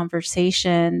these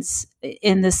conversations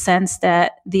in the sense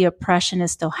that the oppression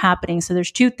is still happening. So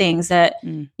there's two things that,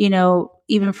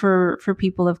 even for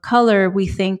people of color, we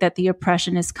think that the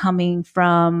oppression is coming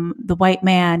from the white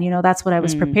man. That's what I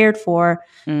was prepared for.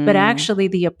 But actually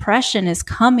the oppression is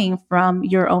coming from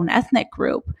your own ethnic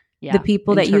group. the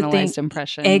people that you think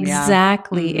impression.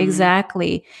 Exactly. Yeah.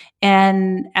 Exactly.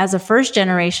 And as a first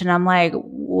generation, I'm like,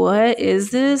 what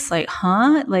is this? Like,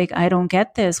 huh? Like, I don't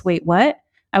get this. Wait, what?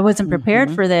 I wasn't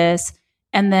prepared for this.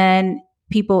 And then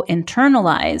people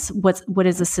internalize what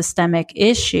is a systemic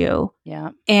issue.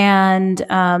 Yeah. And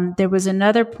there was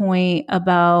another point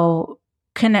about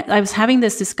I was having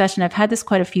this discussion. I've had this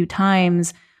quite a few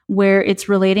times where it's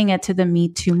relating it to the Me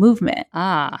Too movement.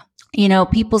 You know,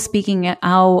 people speaking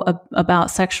out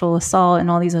about sexual assault and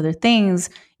all these other things,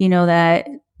 you know, that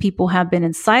people have been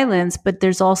in silence, but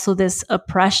there's also this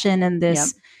oppression and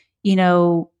this, you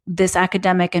know, this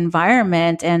academic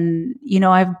environment. And, you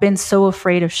know, I've been so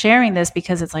afraid of sharing this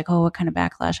because it's like, oh, what kind of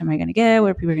backlash am I going to get?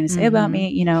 What are people going to say about me?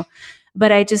 You know,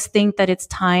 but I just think that it's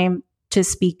time to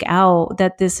speak out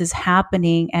that this is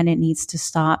happening and it needs to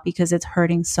stop because it's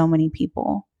hurting so many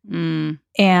people.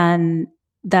 And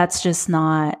that's just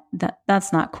not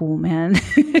that's not cool, man.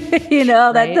 You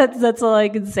know, right? that's all I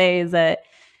can say is that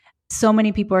so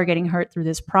many people are getting hurt through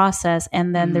this process,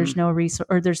 and then there's no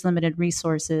there's limited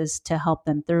resources to help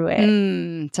them through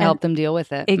it, help them deal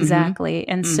with it. Exactly.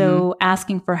 And so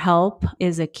asking for help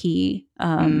is a key.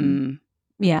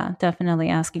 Yeah, definitely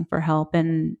asking for help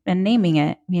and naming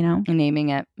it, you know, naming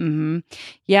it.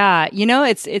 Yeah. You know,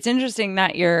 it's interesting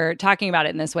that you're talking about it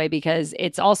in this way because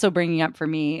it's also bringing up for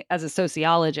me as a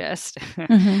sociologist,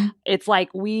 it's like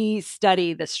we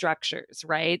study the structures,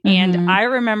 right? And I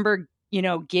remember, you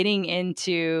know, getting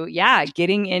into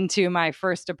my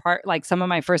first some of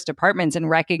my first apartments and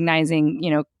recognizing, you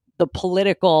know, the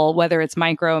political, whether it's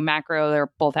micro, macro,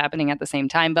 they're both happening at the same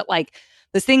time, but like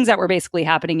the things that were basically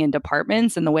happening in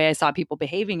departments and the way I saw people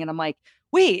behaving. And I'm like,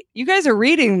 wait, you guys are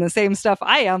reading the same stuff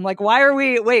I am. Like, why are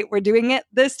we're doing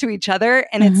this to each other?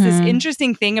 And it's this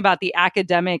interesting thing about the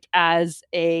academic as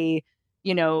a,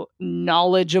 you know,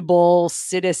 knowledgeable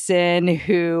citizen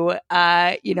who,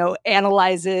 you know,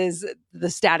 analyzes the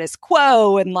status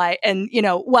quo and, you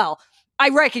know, well, I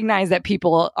recognize that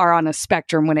people are on a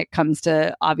spectrum when it comes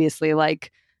to obviously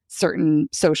like certain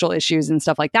social issues and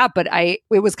stuff like that. But it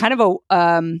was kind of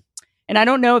and I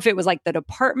don't know if it was like the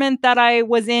department that I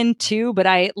was in too, but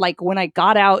I like when I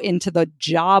got out into the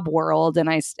job world and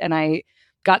I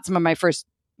got some of my first,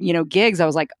 you know, gigs, I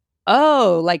was like,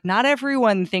 oh, like not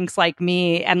everyone thinks like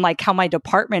me, and like how my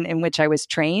department in which I was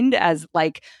trained as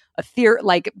like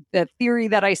like the theory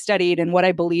that I studied and what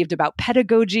I believed about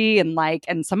pedagogy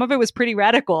and some of it was pretty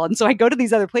radical. And so I go to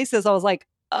these other places, I was like,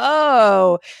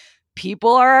 oh,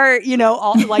 people are, you know,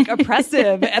 all like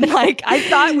oppressive. And like, I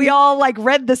thought we all like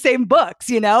read the same books,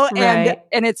 you know? Right.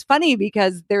 And it's funny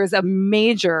because there's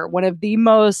one of the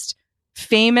most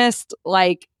famous,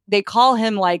 like, they call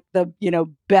him like the, you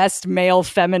know, best male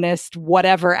feminist,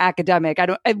 whatever academic.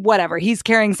 Whatever. He's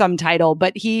carrying some title,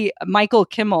 but Michael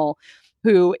Kimmel,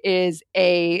 who is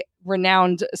a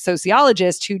renowned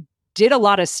sociologist who did a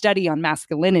lot of study on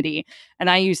masculinity. And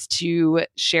I used to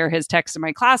share his text in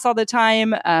my class all the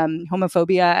time,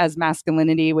 Homophobia as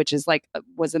Masculinity, which is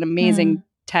was an amazing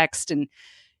text. And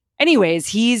anyways,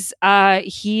 he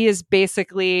is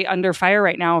basically under fire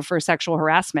right now for sexual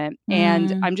harassment.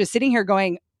 And I'm just sitting here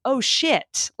going, oh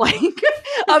shit. Like,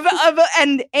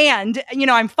 and, you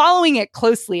know, I'm following it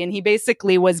closely. And he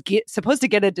basically was supposed to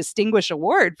get a Distinguished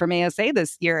Award from ASA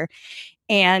this year.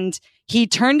 And he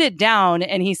turned it down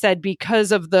and he said,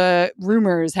 because of the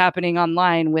rumors happening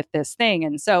online with this thing.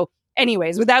 And so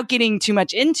anyways, without getting too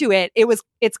much into it,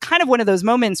 it's kind of one of those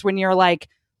moments when you're like,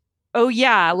 oh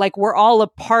yeah, like we're all a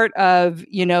part of,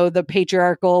 you know, the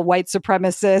patriarchal white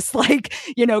supremacist, like,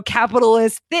 you know,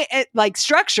 capitalist like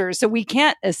structure. So we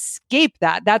can't escape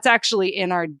that. That's actually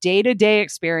in our day-to-day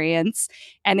experience.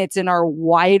 And it's in our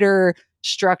wider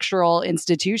structural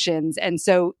institutions. And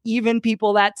so even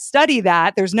people that study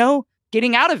that, there's no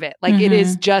getting out of it. Like it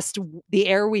is just the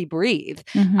air we breathe.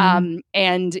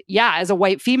 And yeah, as a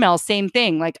white female, same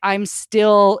thing. Like I'm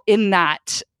still in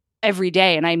that every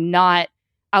day and I'm not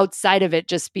outside of it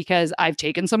just because I've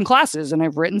taken some classes and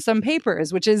I've written some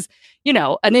papers, which is, you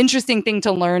know, an interesting thing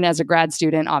to learn as a grad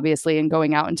student, obviously, and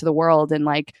going out into the world and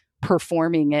like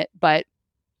performing it. But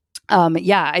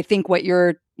yeah, I think what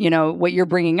you're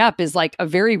bringing up is like a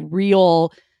very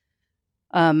real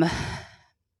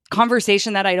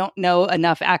conversation that I don't know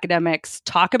enough academics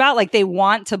talk about. Like they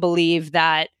want to believe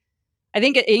that, I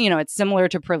think, you know, it's similar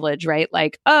to privilege, right?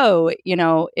 Like, oh, you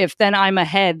know, if then I'm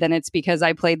ahead, then it's because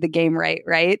I played the game right.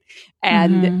 Right.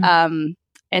 And,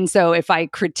 and so if I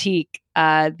critique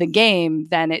the game,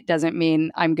 then it doesn't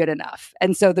mean I'm good enough.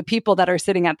 And so the people that are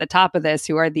sitting at the top of this,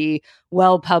 who are the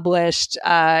well-published,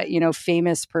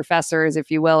 famous professors,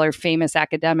 if you will, or famous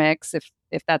academics, if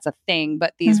that's a thing,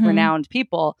 but these renowned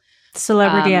people.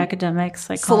 Celebrity academics.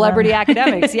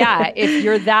 Academics, yeah. If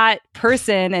you're that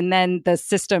person and then the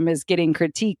system is getting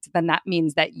critiqued, then that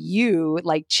means that you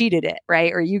like cheated it,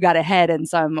 right? Or you got ahead in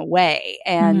some way.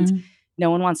 And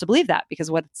no one wants to believe that, because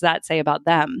what does that say about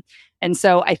them? And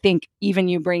so I think even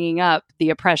you bringing up the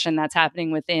oppression that's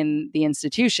happening within the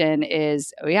institution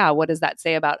is, oh yeah, what does that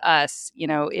say about us,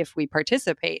 if we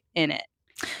participate in it?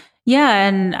 Yeah.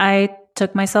 And I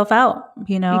took myself out,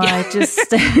 I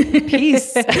just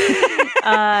peace.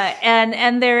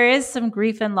 And there is some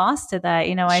grief and loss to that.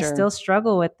 I Sure. still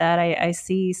struggle with that. I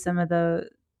see some of the,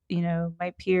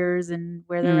 my peers and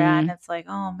where they're at, and it's like,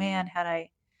 oh man, had I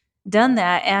done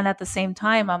that. And at the same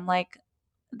time, I'm like,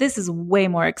 this is way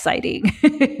more exciting.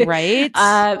 Right.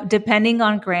 Depending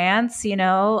on grants,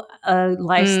 a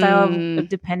lifestyle of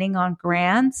depending on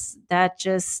grants, that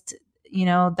just,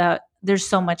 that there's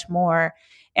so much more.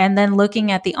 And then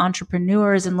looking at the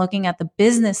entrepreneurs and looking at the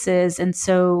businesses. And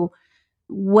so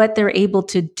what they're able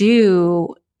to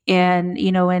do and,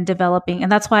 in developing.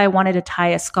 And that's why I wanted to tie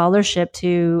a scholarship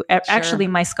to, actually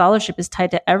my scholarship is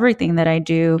tied to everything that I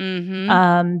do.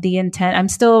 The intent, I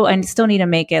still need to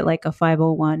make it like a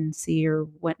 501c or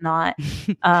whatnot.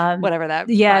 Whatever that.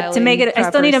 Yeah. To make it, I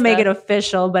still need to make it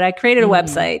official, but I created a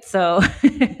website. So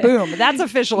boom, that's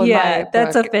official.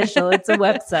 That's official. It's a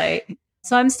website.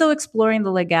 So I'm still exploring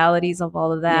the legalities of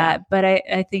all of that. But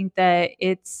I think that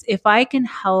if I can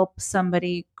help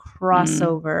somebody cross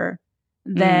over,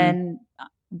 then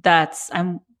that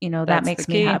makes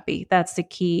me happy. That's the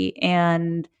key.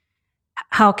 And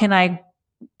how can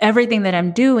everything that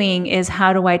I'm doing is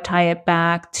how do I tie it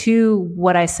back to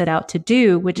what I set out to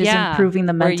do, which is improving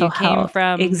the mental health. Where you came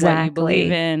from, exactly. What you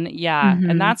believe in. Yeah.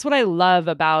 And that's what I love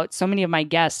about so many of my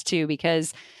guests too,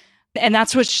 and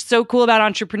that's what's so cool about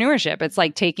entrepreneurship. It's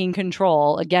like taking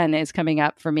control, again, is coming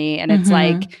up for me. And it's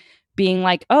like being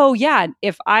like, oh yeah,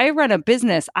 if I run a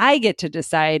business, I get to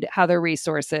decide how the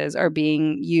resources are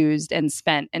being used and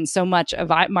spent. And so much of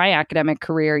my academic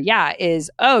career, is,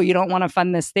 oh, you don't want to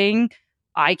fund this thing?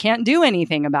 I can't do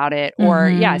anything about it. Or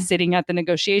sitting at the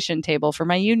negotiation table for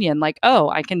my union, like, oh,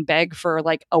 I can beg for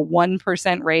like a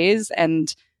 1% raise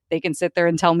and they can sit there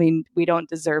and tell me we don't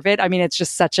deserve it. I mean, it's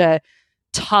just such a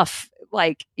tough,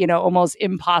 almost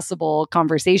impossible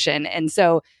conversation. And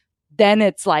so then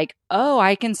it's like, oh,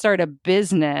 I can start a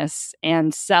business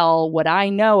and sell what I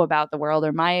know about the world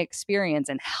or my experience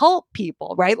and help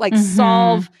people, right? Like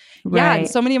solve. Right. Yeah. And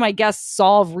so many of my guests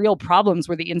solve real problems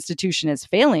where the institution is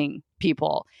failing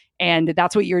people. And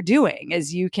that's what you're doing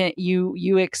is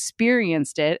you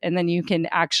experienced it, and then you can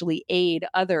actually aid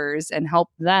others and help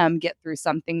them get through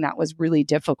something that was really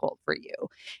difficult for you,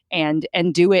 and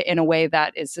do it in a way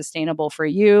that is sustainable for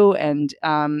you and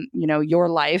your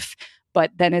life,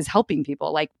 but then is helping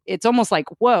people. Like, it's almost like,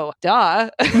 whoa, duh.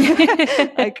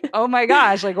 Like, oh my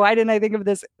gosh, like, why didn't I think of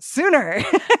this sooner?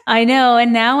 I know.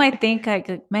 And now I think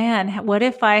man, what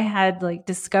if I had like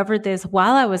discovered this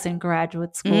while I was in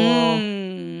graduate school?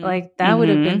 Like, that would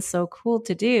have been so cool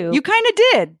to do. You kind of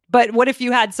did. But what if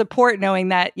you had support knowing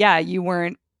that, you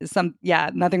weren't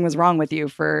nothing was wrong with you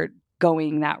for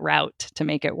going that route to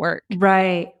make it work.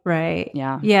 Right.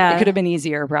 Yeah. It could have been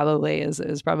easier probably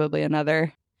is probably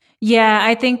another. Yeah,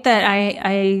 I think that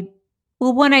I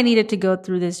needed to go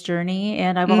through this journey,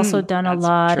 and I've also done a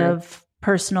lot of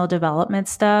personal development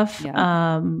stuff,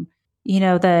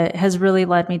 that has really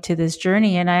led me to this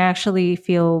journey. And I actually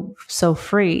feel so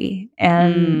free.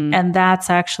 And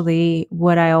that's actually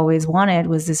what I always wanted,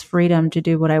 was this freedom to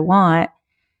do what I want.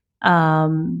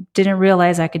 Didn't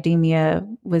realize academia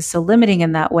was so limiting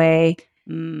in that way.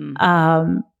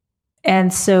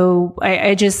 And so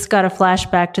I just got a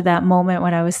flashback to that moment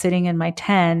when I was sitting in my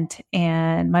tent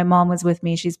and my mom was with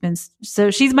me. She's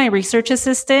my research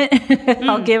assistant.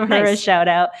 I'll give her a shout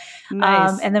out.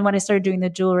 Nice. And then when I started doing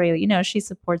the jewelry, she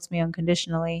supports me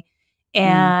unconditionally.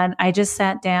 And I just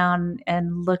sat down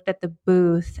and looked at the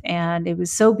booth, and it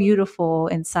was so beautiful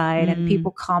inside. And people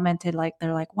commented,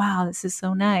 they're like, wow, this is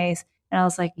so nice. And I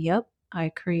was like, yep, I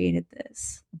created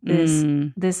this.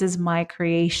 This is my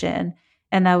creation.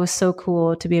 And that was so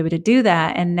cool to be able to do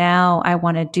that. And now I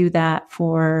want to do that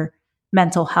for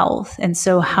mental health. And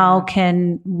so how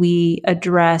can we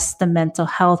address the mental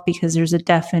health? Because there's a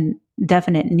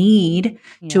definite need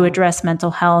to address mental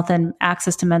health, and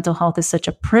access to mental health is such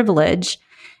a privilege.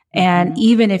 And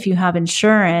even if you have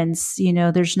insurance,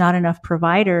 there's not enough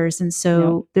providers. And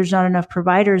so there's not enough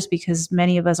providers because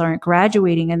many of us aren't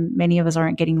graduating and many of us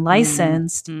aren't getting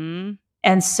licensed.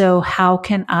 And so how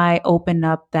can I open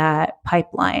up that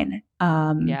pipeline?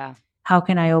 How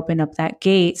can I open up that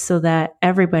gate so that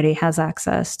everybody has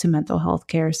access to mental health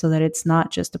care so that it's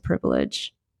not just a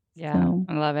privilege? Yeah, so.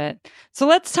 I love it. So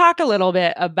let's talk a little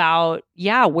bit about,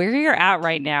 where you're at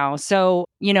right now. So,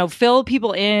 fill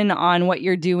people in on what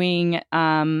you're doing,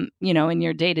 in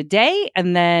your day to day.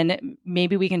 And then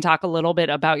maybe we can talk a little bit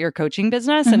about your coaching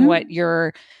business and what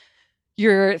you're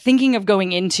thinking of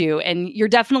going into. And you're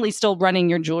definitely still running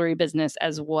your jewelry business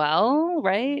as well,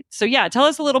 right? So tell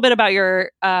us a little bit about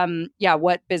your,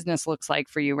 what business looks like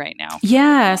for you right now.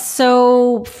 Yeah.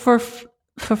 So for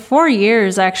 4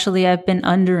 years, actually, I've been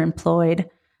underemployed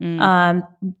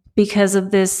because of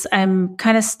this. I'm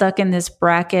kind of stuck in this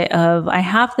bracket of I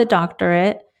have the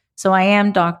doctorate, so I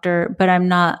am doctor, but I'm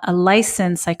not a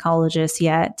licensed psychologist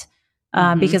yet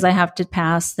because I have to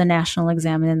pass the national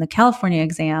exam and then the California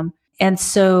exam. And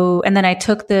then I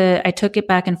took it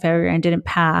back in February and didn't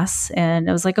pass. And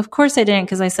I was like, of course I didn't,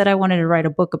 because I said I wanted to write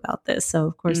a book about this. So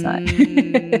of course not.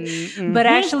 But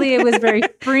actually it was very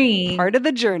freeing. Part of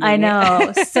the journey. I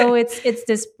know. So it's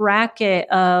this bracket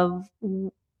of,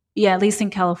 at least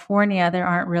in California, there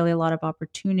aren't really a lot of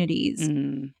opportunities.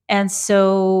 And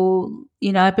so,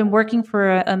 I've been working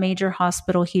for a major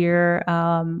hospital here.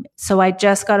 So I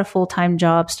just got a full-time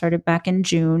job, started back in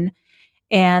June.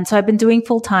 And so I've been doing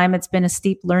full time. It's been a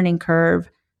steep learning curve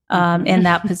in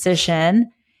that position.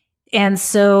 And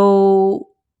so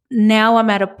now I'm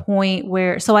at a point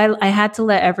where, so I had to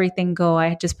let everything go.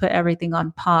 I just put everything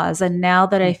on pause. And now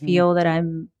that I feel that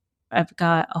I've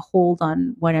got a hold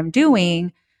on what I'm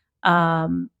doing,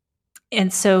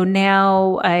 and so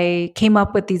now I came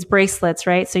up with these bracelets,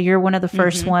 right? So you're one of the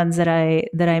first ones that I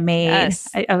made. Yes.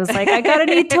 I was like, I got a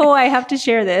new toy. I have to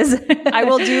share this. I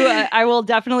will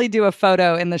definitely do a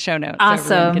photo in the show notes. Awesome.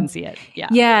 So everyone can see it. Yeah.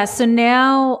 Yeah. So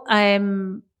now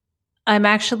I'm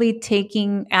actually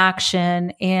taking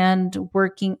action and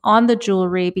working on the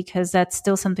jewelry because that's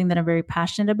still something that I'm very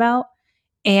passionate about,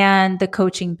 and the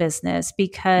coaching business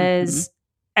because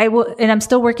and I'm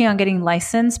still working on getting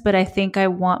licensed, but I think I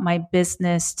want my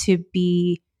business to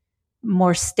be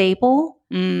more stable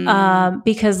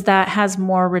because that has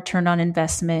more return on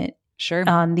investment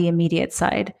on the immediate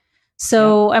side.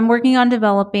 So I'm working on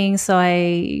developing. So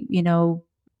I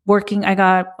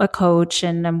got a coach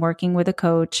and I'm working with a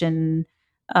coach, and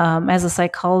as a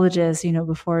psychologist,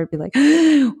 before it'd be like,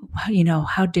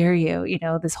 how dare you,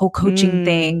 this whole coaching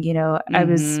thing, I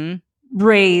was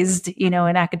raised, in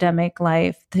academic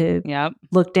life to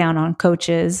look down on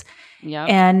coaches.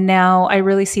 And now I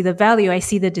really see the value. I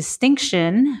see the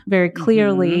distinction very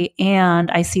clearly, and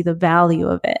I see the value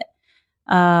of it.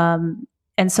 And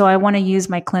so I want to use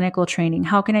my clinical training.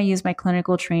 How can I use my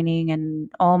clinical training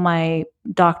and all my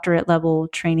doctorate level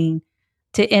training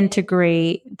to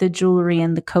integrate the jewelry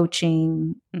and the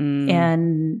coaching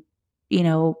and,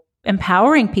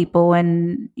 empowering people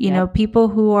and, people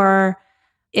who are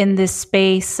in this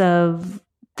space of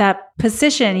that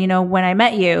position, when I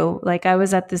met you, like I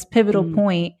was at this pivotal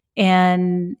point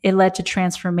and it led to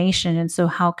transformation. And so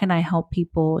how can I help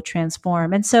people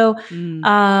transform? And so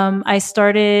I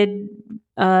started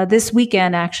this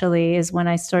weekend actually is when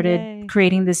I started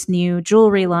creating this new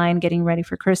jewelry line, getting ready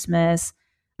for Christmas,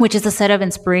 which is a set of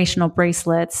inspirational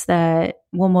bracelets that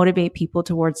will motivate people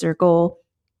towards their goal.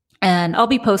 And I'll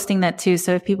be posting that too.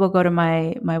 So if people go to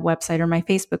my website or my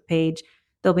Facebook page,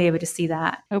 they'll be able to see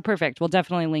that. Oh, perfect. We'll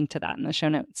definitely link to that in the show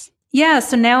notes. Yeah.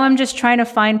 So now I'm just trying to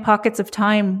find pockets of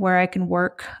time where I can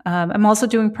work. I'm also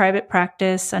doing private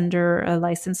practice under a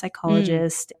licensed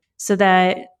psychologist so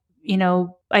that,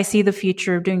 I see the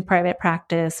future of doing private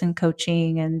practice and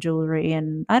coaching and jewelry.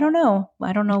 And I don't know.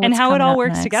 And how it all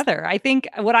works together. I think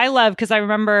what I love, because I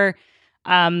remember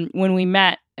when we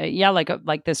met,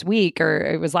 like this week, or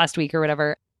it was last week or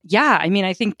whatever. Yeah. I mean,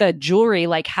 I think the jewelry,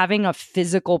 like having a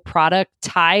physical product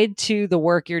tied to the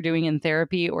work you're doing in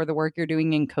therapy or the work you're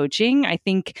doing in coaching, I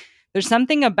think there's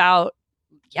something about,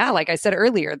 like I said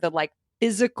earlier, the like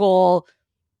physical,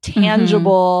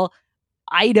 tangible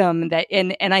item that,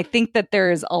 and I think that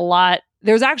there's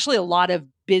actually a lot of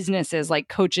businesses like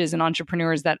coaches and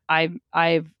entrepreneurs that I've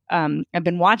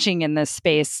been watching in this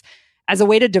space as a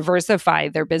way to diversify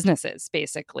their businesses,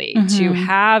 basically, to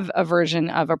have a version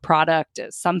of a product,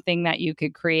 something that you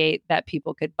could create that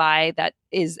people could buy that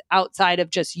is outside of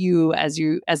just you as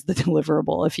the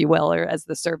deliverable, if you will, or as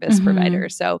the service provider.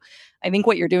 So I think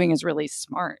what you're doing is really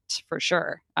smart for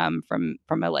sure, from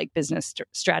a like business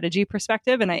strategy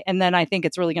perspective. And then I think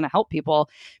it's really going to help people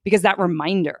because that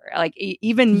reminder, like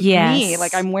even me,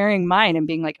 like I'm wearing mine and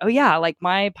being like, oh yeah, like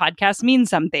my podcast means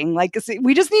something. Like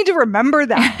we just need to remember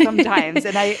that sometimes.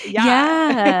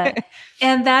 And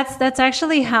and that's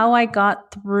actually how I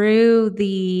got through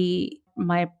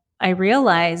I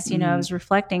realized, I was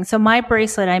reflecting. So my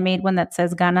bracelet, I made one that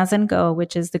says Ganas and Go,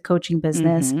 which is the coaching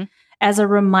business, as a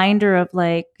reminder of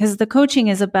like, because the coaching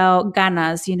is about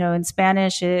ganas, in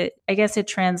Spanish, I guess it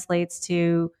translates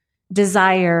to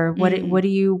desire. What are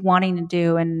you wanting to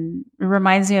do? And it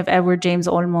reminds me of Edward James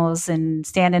Olmos and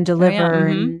Stand and Deliver.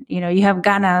 And, you have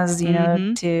ganas,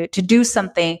 to do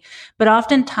something. But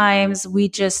oftentimes we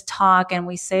just talk and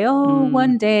we say, oh,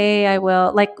 one day I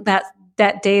will, like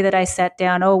that day that I sat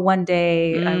down, one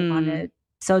day I want to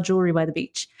sell jewelry by the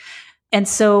beach. And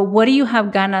so what do you have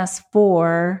ganas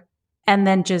for? And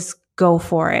then just go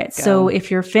for it. Go. So if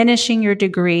you're finishing your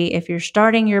degree, if you're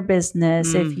starting your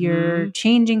business, if you're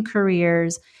changing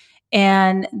careers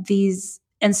and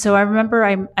so I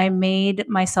remember I made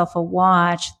myself a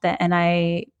watch and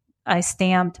I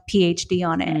stamped PhD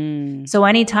on it. So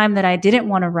anytime that I didn't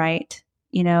want to write,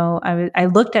 I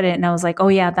looked at it and I was like, oh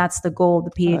yeah, that's the goal,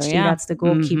 the PhD, that's the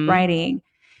goal, keep writing.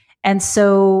 And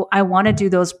so I want to do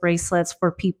those bracelets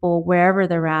for people wherever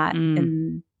they're at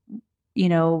and,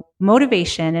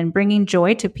 motivation and bringing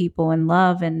joy to people and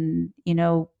love and,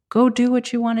 go do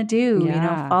what you want to do,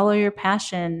 follow your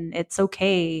passion. It's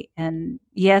okay. And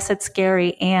yes, it's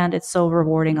scary and it's so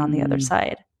rewarding on the other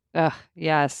side.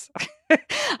 Yes.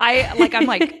 I'm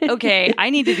like, okay, I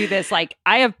need to do this. Like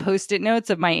I have Post-it notes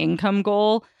of my income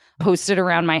goal posted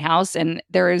around my house. And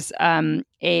there's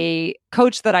a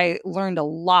coach that I learned a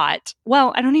lot.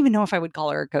 Well, I don't even know if I would call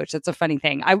her a coach. That's a funny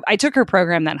thing. I took her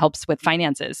program that helps with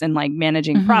finances and like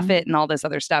managing profit and all this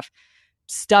other stuff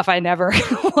I never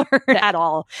learned at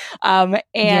all.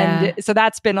 So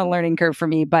that's been a learning curve for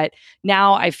me. But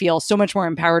now I feel so much more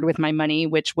empowered with my money,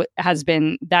 which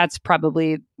that's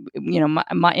probably,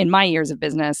 in my years of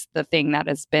business, the thing that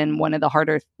has been one of the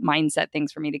harder mindset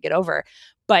things for me to get over.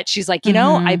 But she's like,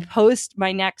 I post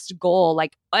my next goal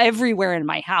like everywhere in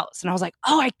my house. And I was like,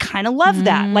 oh, I kind of love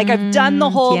that. Like I've done the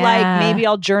whole, like maybe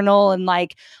I'll journal and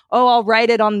like, oh, I'll write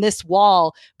it on this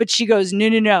wall. But she goes,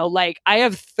 no. Like I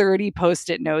have 30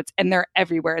 Post-it notes and they're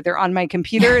everywhere. They're on my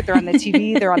computer. They're on the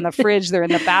TV. They're on the fridge. They're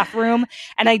in the bathroom.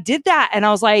 And I did that. And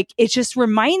I was like, it just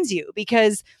reminds you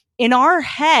because in our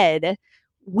head,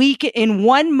 in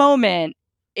one moment,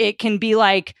 it can be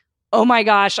like, oh my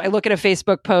gosh, I look at a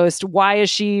Facebook post. Why is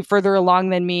she further along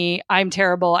than me? I'm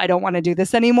terrible. I don't want to do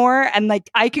this anymore. And like,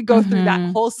 I could go through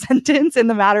that whole sentence in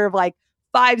the matter of like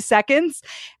 5 seconds.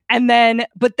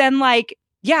 But then like,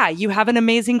 yeah, you have an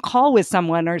amazing call with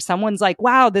someone or someone's like,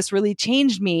 wow, this really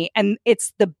changed me. And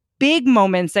it's the big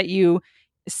moments that you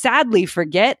sadly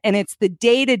forget. And it's the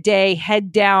day-to-day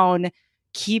head down,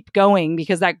 keep going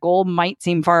because that goal might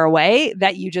seem far away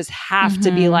that you just have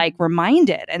to be like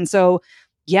reminded. And so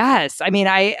yes. I mean,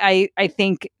 I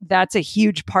think that's a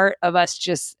huge part of us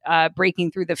just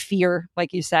breaking through the fear,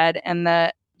 like you said, and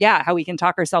how we can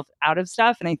talk ourselves out of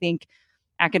stuff. And I think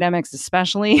academics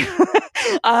especially.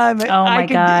 Oh my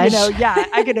gosh.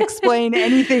 I could explain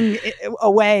anything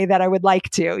away that I would like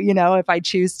to, if I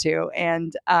choose to,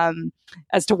 and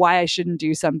as to why I shouldn't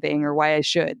do something or why I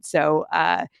should. So,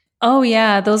 oh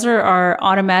yeah, those are our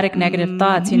automatic negative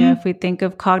thoughts. If we think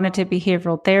of cognitive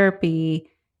behavioral therapy,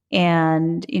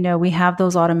 and, we have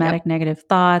those automatic negative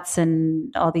thoughts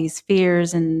and all these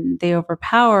fears and they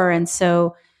overpower. And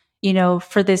so,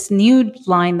 for this new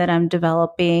line that I'm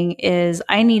developing is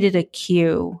I needed a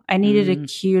cue. I needed a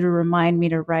cue to remind me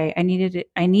to write. I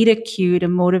need a cue to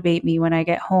motivate me when I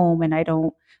get home and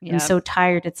I'm so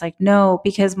tired. It's like, no,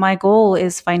 because my goal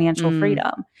is financial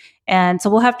freedom. And so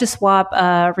we'll have to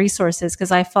swap resources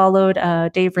because I followed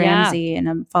Dave Ramsey and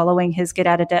I'm following his Get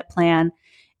Out of Debt plan.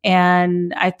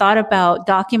 And I thought about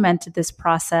documented this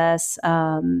process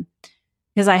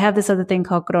because I have this other thing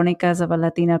called Crónicas of a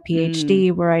Latina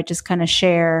PhD where I just kind of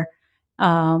share,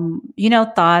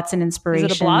 thoughts and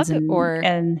inspirations. Is it a blog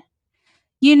and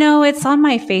it's on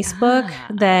my Facebook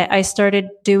that I started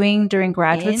doing during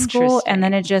graduate school and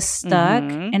then it just stuck.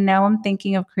 And now I'm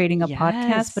thinking of creating a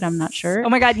podcast, but I'm not sure. Oh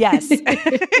my God, yes.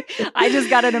 I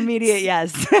just got an immediate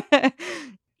yes.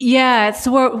 Yeah, it's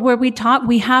where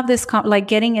we have this like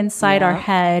getting inside our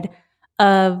head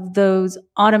of those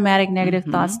automatic negative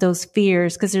thoughts, those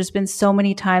fears, because there's been so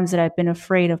many times that I've been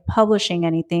afraid of publishing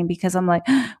anything because I'm like,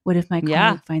 what if my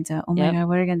colleague finds out? Oh my God,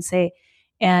 what are you going to say?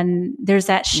 And there's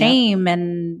that shame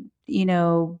and, you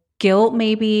know, guilt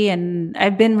maybe. And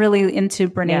I've been really into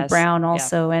Brene Brown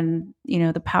also and, you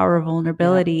know, the power of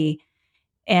vulnerability.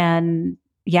 And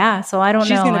so I don't know.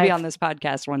 She's going to be on this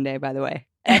podcast one day, by the way.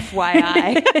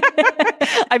 FYI.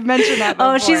 I've mentioned that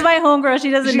before. Oh, she's my homegirl.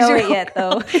 She doesn't know it yet,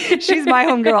 though. She's my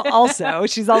homegirl also.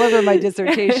 She's all over my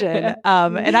dissertation.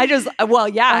 And I just,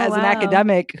 as an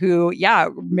academic who,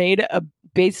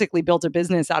 basically built a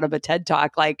business out of a TED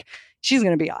Talk, like, she's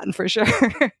going to be on for sure.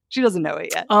 She doesn't know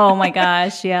it yet. Oh my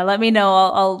gosh. Yeah. Let me know.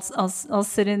 I'll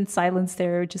sit in silence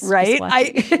there. Just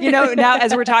watch. Now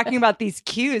as we're talking about these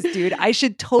cues, dude, I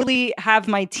should totally have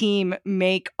my team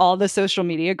make all the social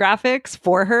media graphics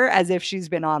for her as if she's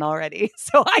been on already.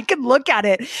 So I could look at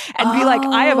it and be like,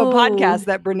 I have a podcast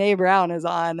that Brene Brown is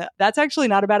on. That's actually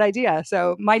not a bad idea.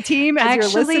 So my team, as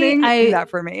you're listening, do that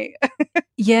for me.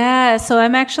 Yeah. So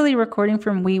I'm actually recording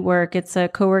from WeWork. It's a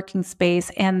co-working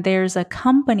space, and there's a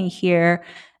company here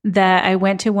that I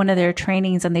went to one of their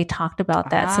trainings and they talked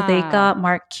about that. So they got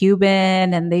Mark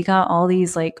Cuban and they got all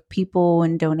these like people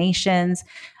and donations.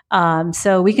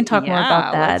 So we can talk more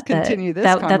about that. Let's continue this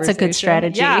conversation. That's a good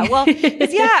strategy. Yeah. Well,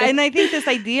 and I think this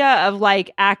idea of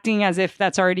like acting as if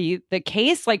that's already the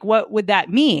case, like what would that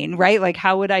mean, right? Like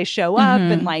how would I show up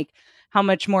and like how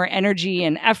much more energy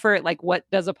and effort, like what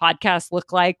does a podcast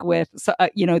look like with,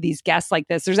 these guests like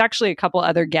this? There's actually a couple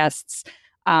other guests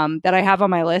that I have on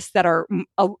my list that are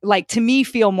like, to me,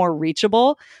 feel more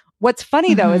reachable. What's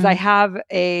funny though, is I have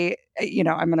I'm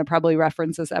going to probably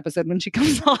reference this episode when she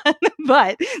comes on,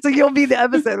 but so you'll be the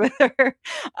episode with her.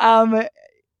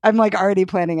 I'm like already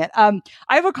planning it. I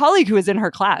have a colleague who was in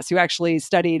her class who actually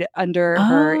studied under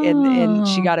her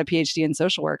she got a PhD in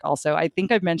social work also. I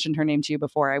think I've mentioned her name to you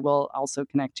before. I will also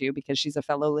connect you because she's a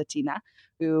fellow Latina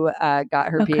who got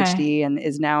her PhD and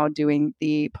is now doing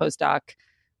the postdoc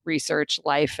research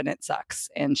life, and it sucks.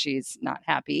 And she's not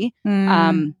happy.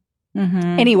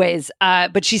 Anyways,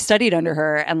 but she studied under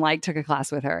her and like took a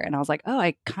class with her. And I was like, oh,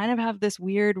 I kind of have this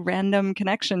weird random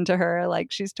connection to her.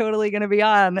 Like she's totally going to be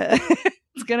on.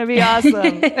 It's going to be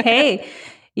awesome. Hey,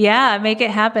 yeah, make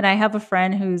it happen. I have a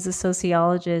friend who's a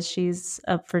sociologist. She's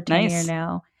up for tenure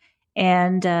now.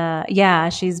 And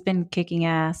she's been kicking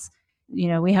ass. You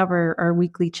know, we have our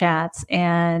weekly chats,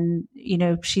 and, you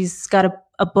know, she's got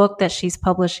a book that she's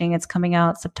publishing. It's coming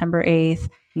out September 8th.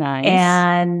 Nice.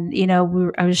 And, you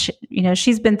know,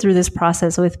 she's been through this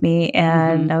process with me,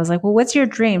 and I was like, well, what's your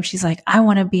dream? She's like, I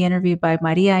want to be interviewed by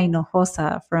Maria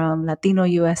Hinojosa from Latino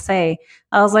USA.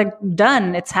 I was like,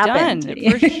 done. It's happened.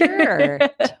 Done, for sure.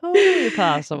 Totally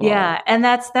possible. Yeah. And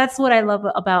that's what I love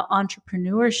about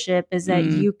entrepreneurship is that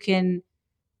you can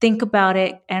think about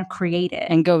it and create it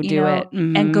and go do it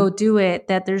and go do it,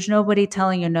 that there's nobody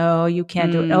telling you, no, you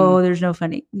can't do it. Oh, there's no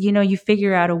funny, you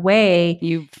figure out a way,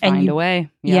 you find a way.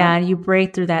 Yeah. And you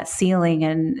break through that ceiling,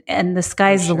 and the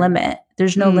sky's the limit.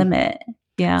 There's no limit.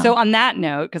 Yeah. So on that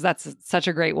note, because that's such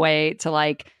a great way to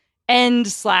like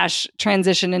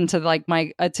end/transition into like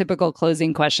a typical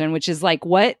closing question, which is like,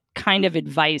 what kind of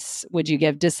advice would you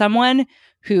give to someone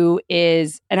who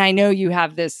is, and I know you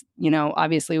have this,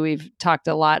 obviously we've talked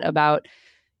a lot about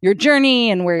your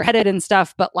journey and where you're headed and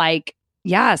stuff, but like,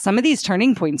 some of these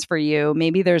turning points for you,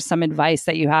 maybe there's some advice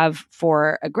that you have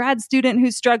for a grad student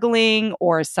who's struggling,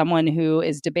 or someone who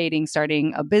is debating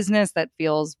starting a business that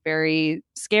feels very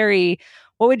scary.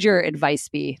 What would your advice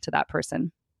be to that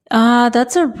person?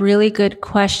 That's a really good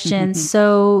question.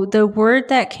 So the word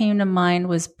that came to mind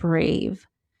was brave.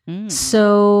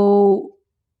 So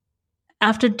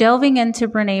after delving into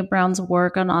Brene Brown's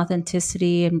work on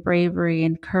authenticity and bravery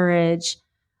and courage,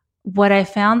 what I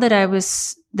found that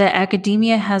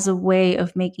academia has a way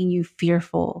of making you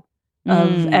fearful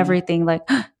of everything, like,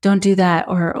 don't do that,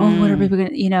 or, what are people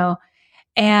going to,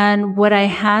 and what I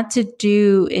had to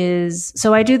do is,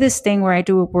 so I do this thing where I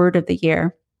do a word of the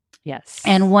year. Yes.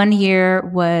 And one year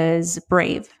was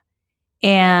brave.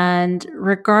 And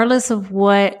regardless of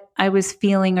what I was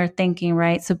feeling or thinking,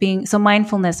 right? So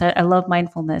mindfulness, I love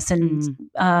mindfulness, and,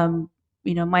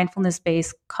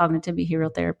 mindfulness-based cognitive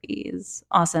behavioral therapy is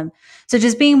awesome. So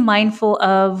just being mindful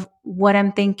of what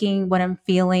I'm thinking, what I'm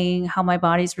feeling, how my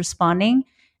body's responding.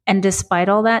 And despite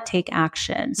all that, take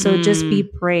action. So just be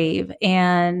brave.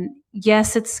 And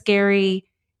yes, it's scary.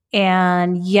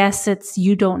 And yes,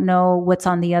 you don't know what's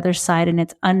on the other side, and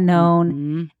it's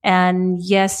unknown. And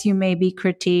yes, you may be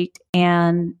critiqued,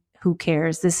 and who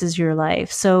cares? This is your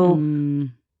life. So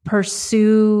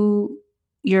pursue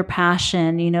your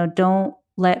passion, don't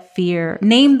let fear,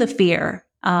 name the fear.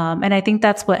 And I think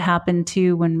that's what happened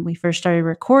too when we first started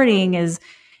recording is,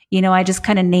 I just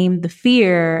kind of named the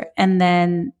fear, and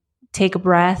then take a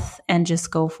breath and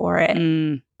just go for it.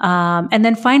 Mm. And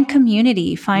then find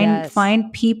community, Yes.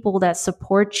 find people that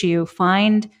support you,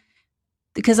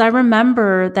 because I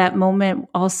remember that moment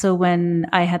also when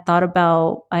I had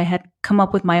come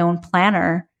up with my own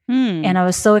planner. And I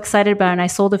was so excited about it. And I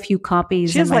sold a few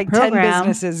copies. She has in my like program. 10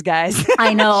 businesses, guys.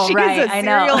 I know, right? She's a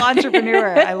serial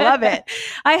entrepreneur. I love it.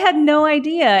 I had no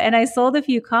idea. And I sold a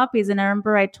few copies. And I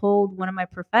remember I told one of my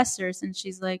professors, and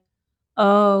she's like,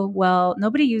 oh, well,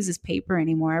 nobody uses paper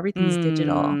anymore. Everything's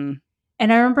digital. And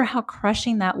I remember how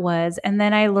crushing that was. And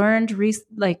then I learned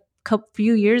a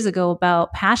few years ago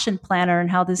about Passion Planner and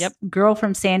how this girl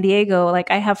from San Diego, like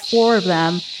I have 4 of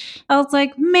them. I was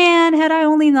like, man, had I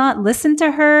only not listened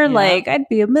to her, like I'd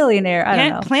be a millionaire. I don't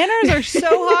know. Planners are so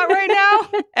hot right now.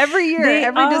 Every year,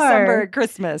 every December at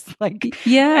Christmas,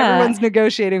 everyone's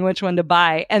negotiating which one to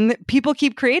buy. And people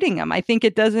keep creating them. I think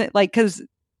it doesn't because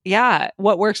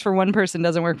what works for one person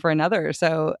doesn't work for another.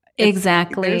 So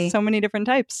exactly. There's so many different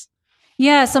types.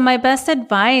 Yeah. So my best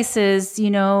advice is,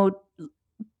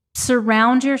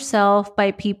 surround yourself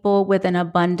by people with an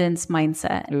abundance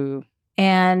mindset. Ooh.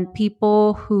 And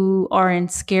people who are in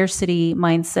scarcity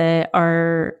mindset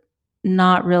are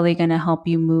not really going to help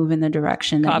you move in the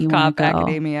direction that you want to go.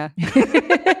 Academia.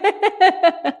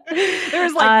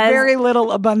 There's very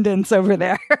little abundance over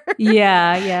there.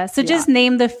 Yeah. So just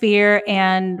name the fear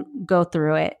and go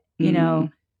through it.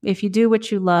 If you do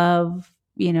what you love,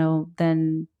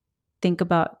 then think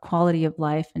about quality of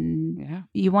life, and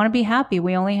you want to be happy.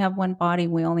 We only have one body.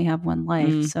 We only have one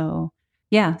life. So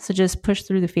so just push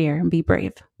through the fear and be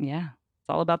brave. Yeah. It's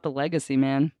all about the legacy,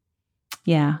 man.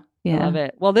 Yeah. I love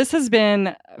it. Well, this has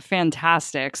been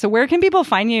fantastic. So where can people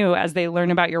find you as they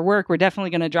learn about your work? We're definitely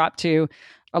going to drop to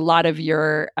a lot of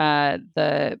your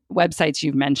the websites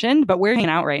you've mentioned, but we're hanging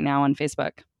out right now on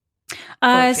Facebook.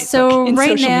 So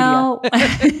right now,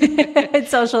 it's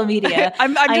social media.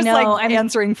 I'm just I'm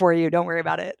answering for you. Don't worry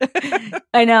about it.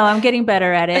 I know. I'm getting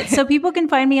better at it. So people can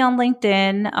find me on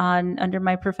LinkedIn under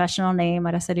my professional name,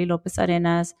 Araceli Lopez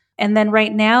Arenas. And then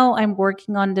right now I'm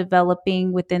working on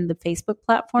developing within the Facebook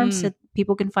platform. So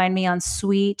people can find me on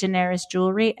Sui Generis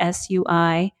Jewelry,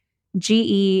 SUIGENERIS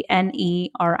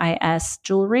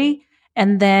Jewelry.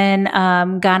 And then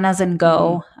Ganas and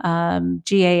Go,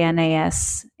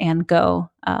 GANAS and Go.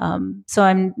 So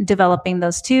I'm developing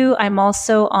those 2. I'm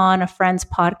also on a friend's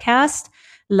podcast,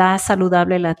 La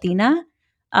Saludable Latina,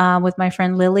 with my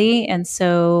friend Lily. And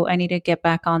so I need to get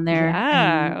back on there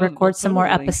and record some more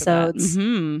episodes.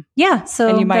 Yeah. So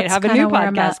and you might have a new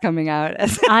podcast coming out.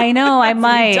 I know, I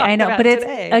might. I know. But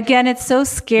it's so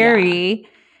scary. Yeah.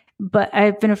 But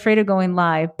I've been afraid of going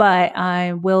live, but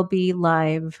I will be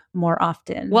live more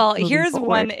often. Well, here's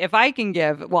one. If I can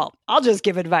I'll just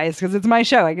give advice because it's my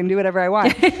show. I can do whatever I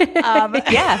want.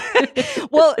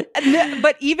 Well,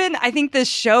 but even I think this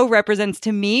show represents,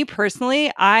 to me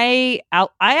personally, I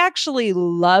actually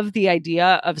love the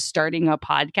idea of starting a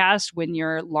podcast when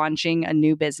you're launching a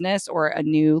new business or a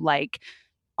new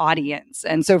audience.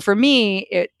 And so for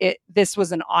me, this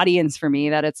was an audience for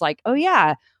me that it's like, oh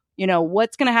yeah,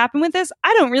 what's going to happen with this?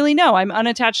 I don't really know. I'm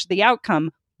unattached to the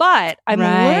outcome, but I'm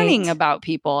learning about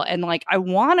people. And I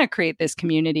want to create this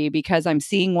community because I'm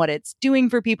seeing what it's doing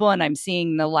for people. And I'm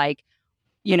seeing the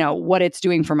what it's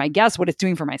doing for my guests, what it's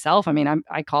doing for myself. I mean,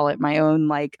 I call it my own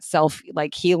self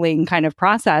healing kind of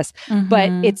process, but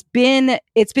it's been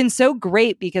so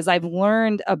great because I've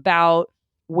learned about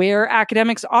where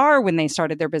academics are when they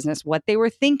started their business, what they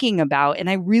were thinking about. And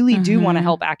I really do want to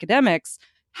help academics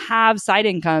have side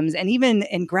incomes, and even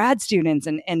in grad students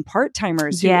and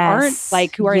part-timers who aren't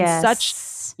who are in such,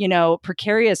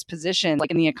 precarious positions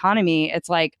in the economy. It's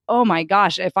oh my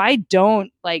gosh, if I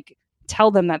don't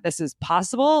tell them that this is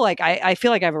possible, I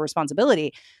feel like I have a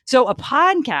responsibility. So a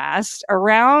podcast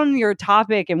around your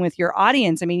topic and with your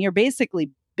audience, I mean, you're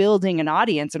basically building an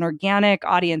audience, an organic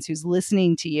audience who's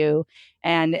listening to you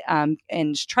and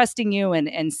trusting you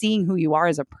and seeing who you are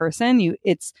as a person.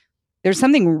 There's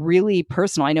something really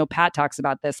personal. I know Pat talks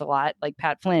about this a lot, like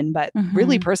Pat Flynn, but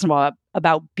really personal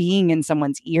about being in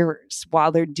someone's ears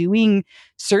while they're doing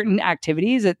certain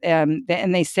activities. And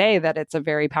they say that it's a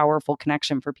very powerful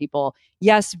connection for people.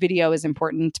 Yes, video is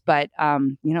important, but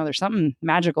there's something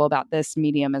magical about this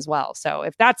medium as well. So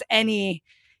if that's any,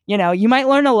 you might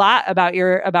learn a lot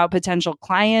about potential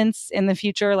clients in the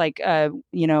future,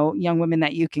 young women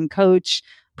that you can coach,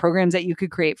 programs that you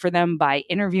could create for them by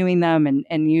interviewing them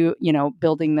and you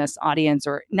building this audience,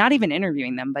 or not even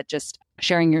interviewing them, but just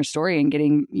sharing your story and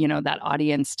getting, that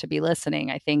audience to be listening,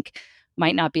 I think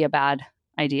might not be a bad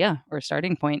idea or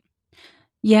starting point.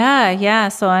 Yeah.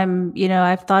 So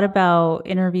I've thought about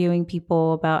interviewing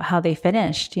people about how they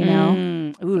finished,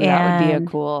 Ooh, that would be a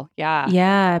cool. Yeah.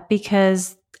 Yeah,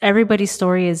 because everybody's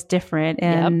story is different.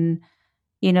 And,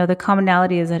 the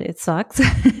commonality is that it sucks.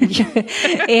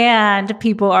 And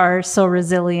people are so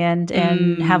resilient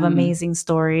and have amazing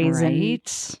stories. Right.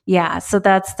 And so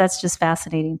that's just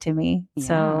fascinating to me. Yeah.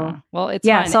 So, well, it's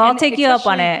fun. So I'll take you up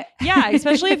on it. Yeah,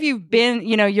 especially if you've been,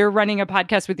 you're running a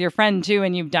podcast with your friend too,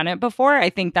 and you've done it before.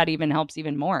 I think that even helps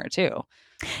even more too.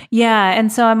 Yeah.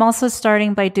 And so I'm also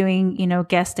starting by doing,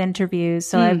 guest interviews.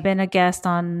 So I've been a guest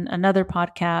on another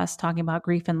podcast talking about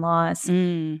grief and loss.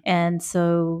 And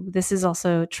so this is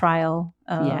also trial.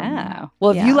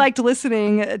 Well, if you liked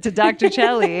listening to Dr.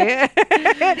 Chelly,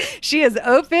 she is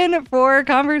open for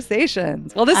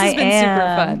conversations. Well, this has been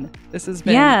super fun. This has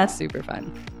been super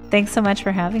fun. Thanks so much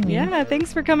for having me. Yeah,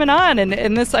 thanks for coming on.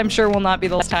 And this, I'm sure, will not be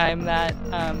the last time that,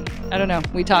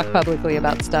 we talk publicly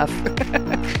about stuff.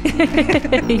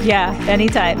 Yeah,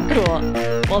 anytime. Cool.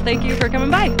 Well, thank you for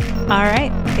coming by. All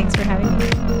right. Thanks for having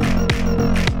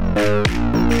me.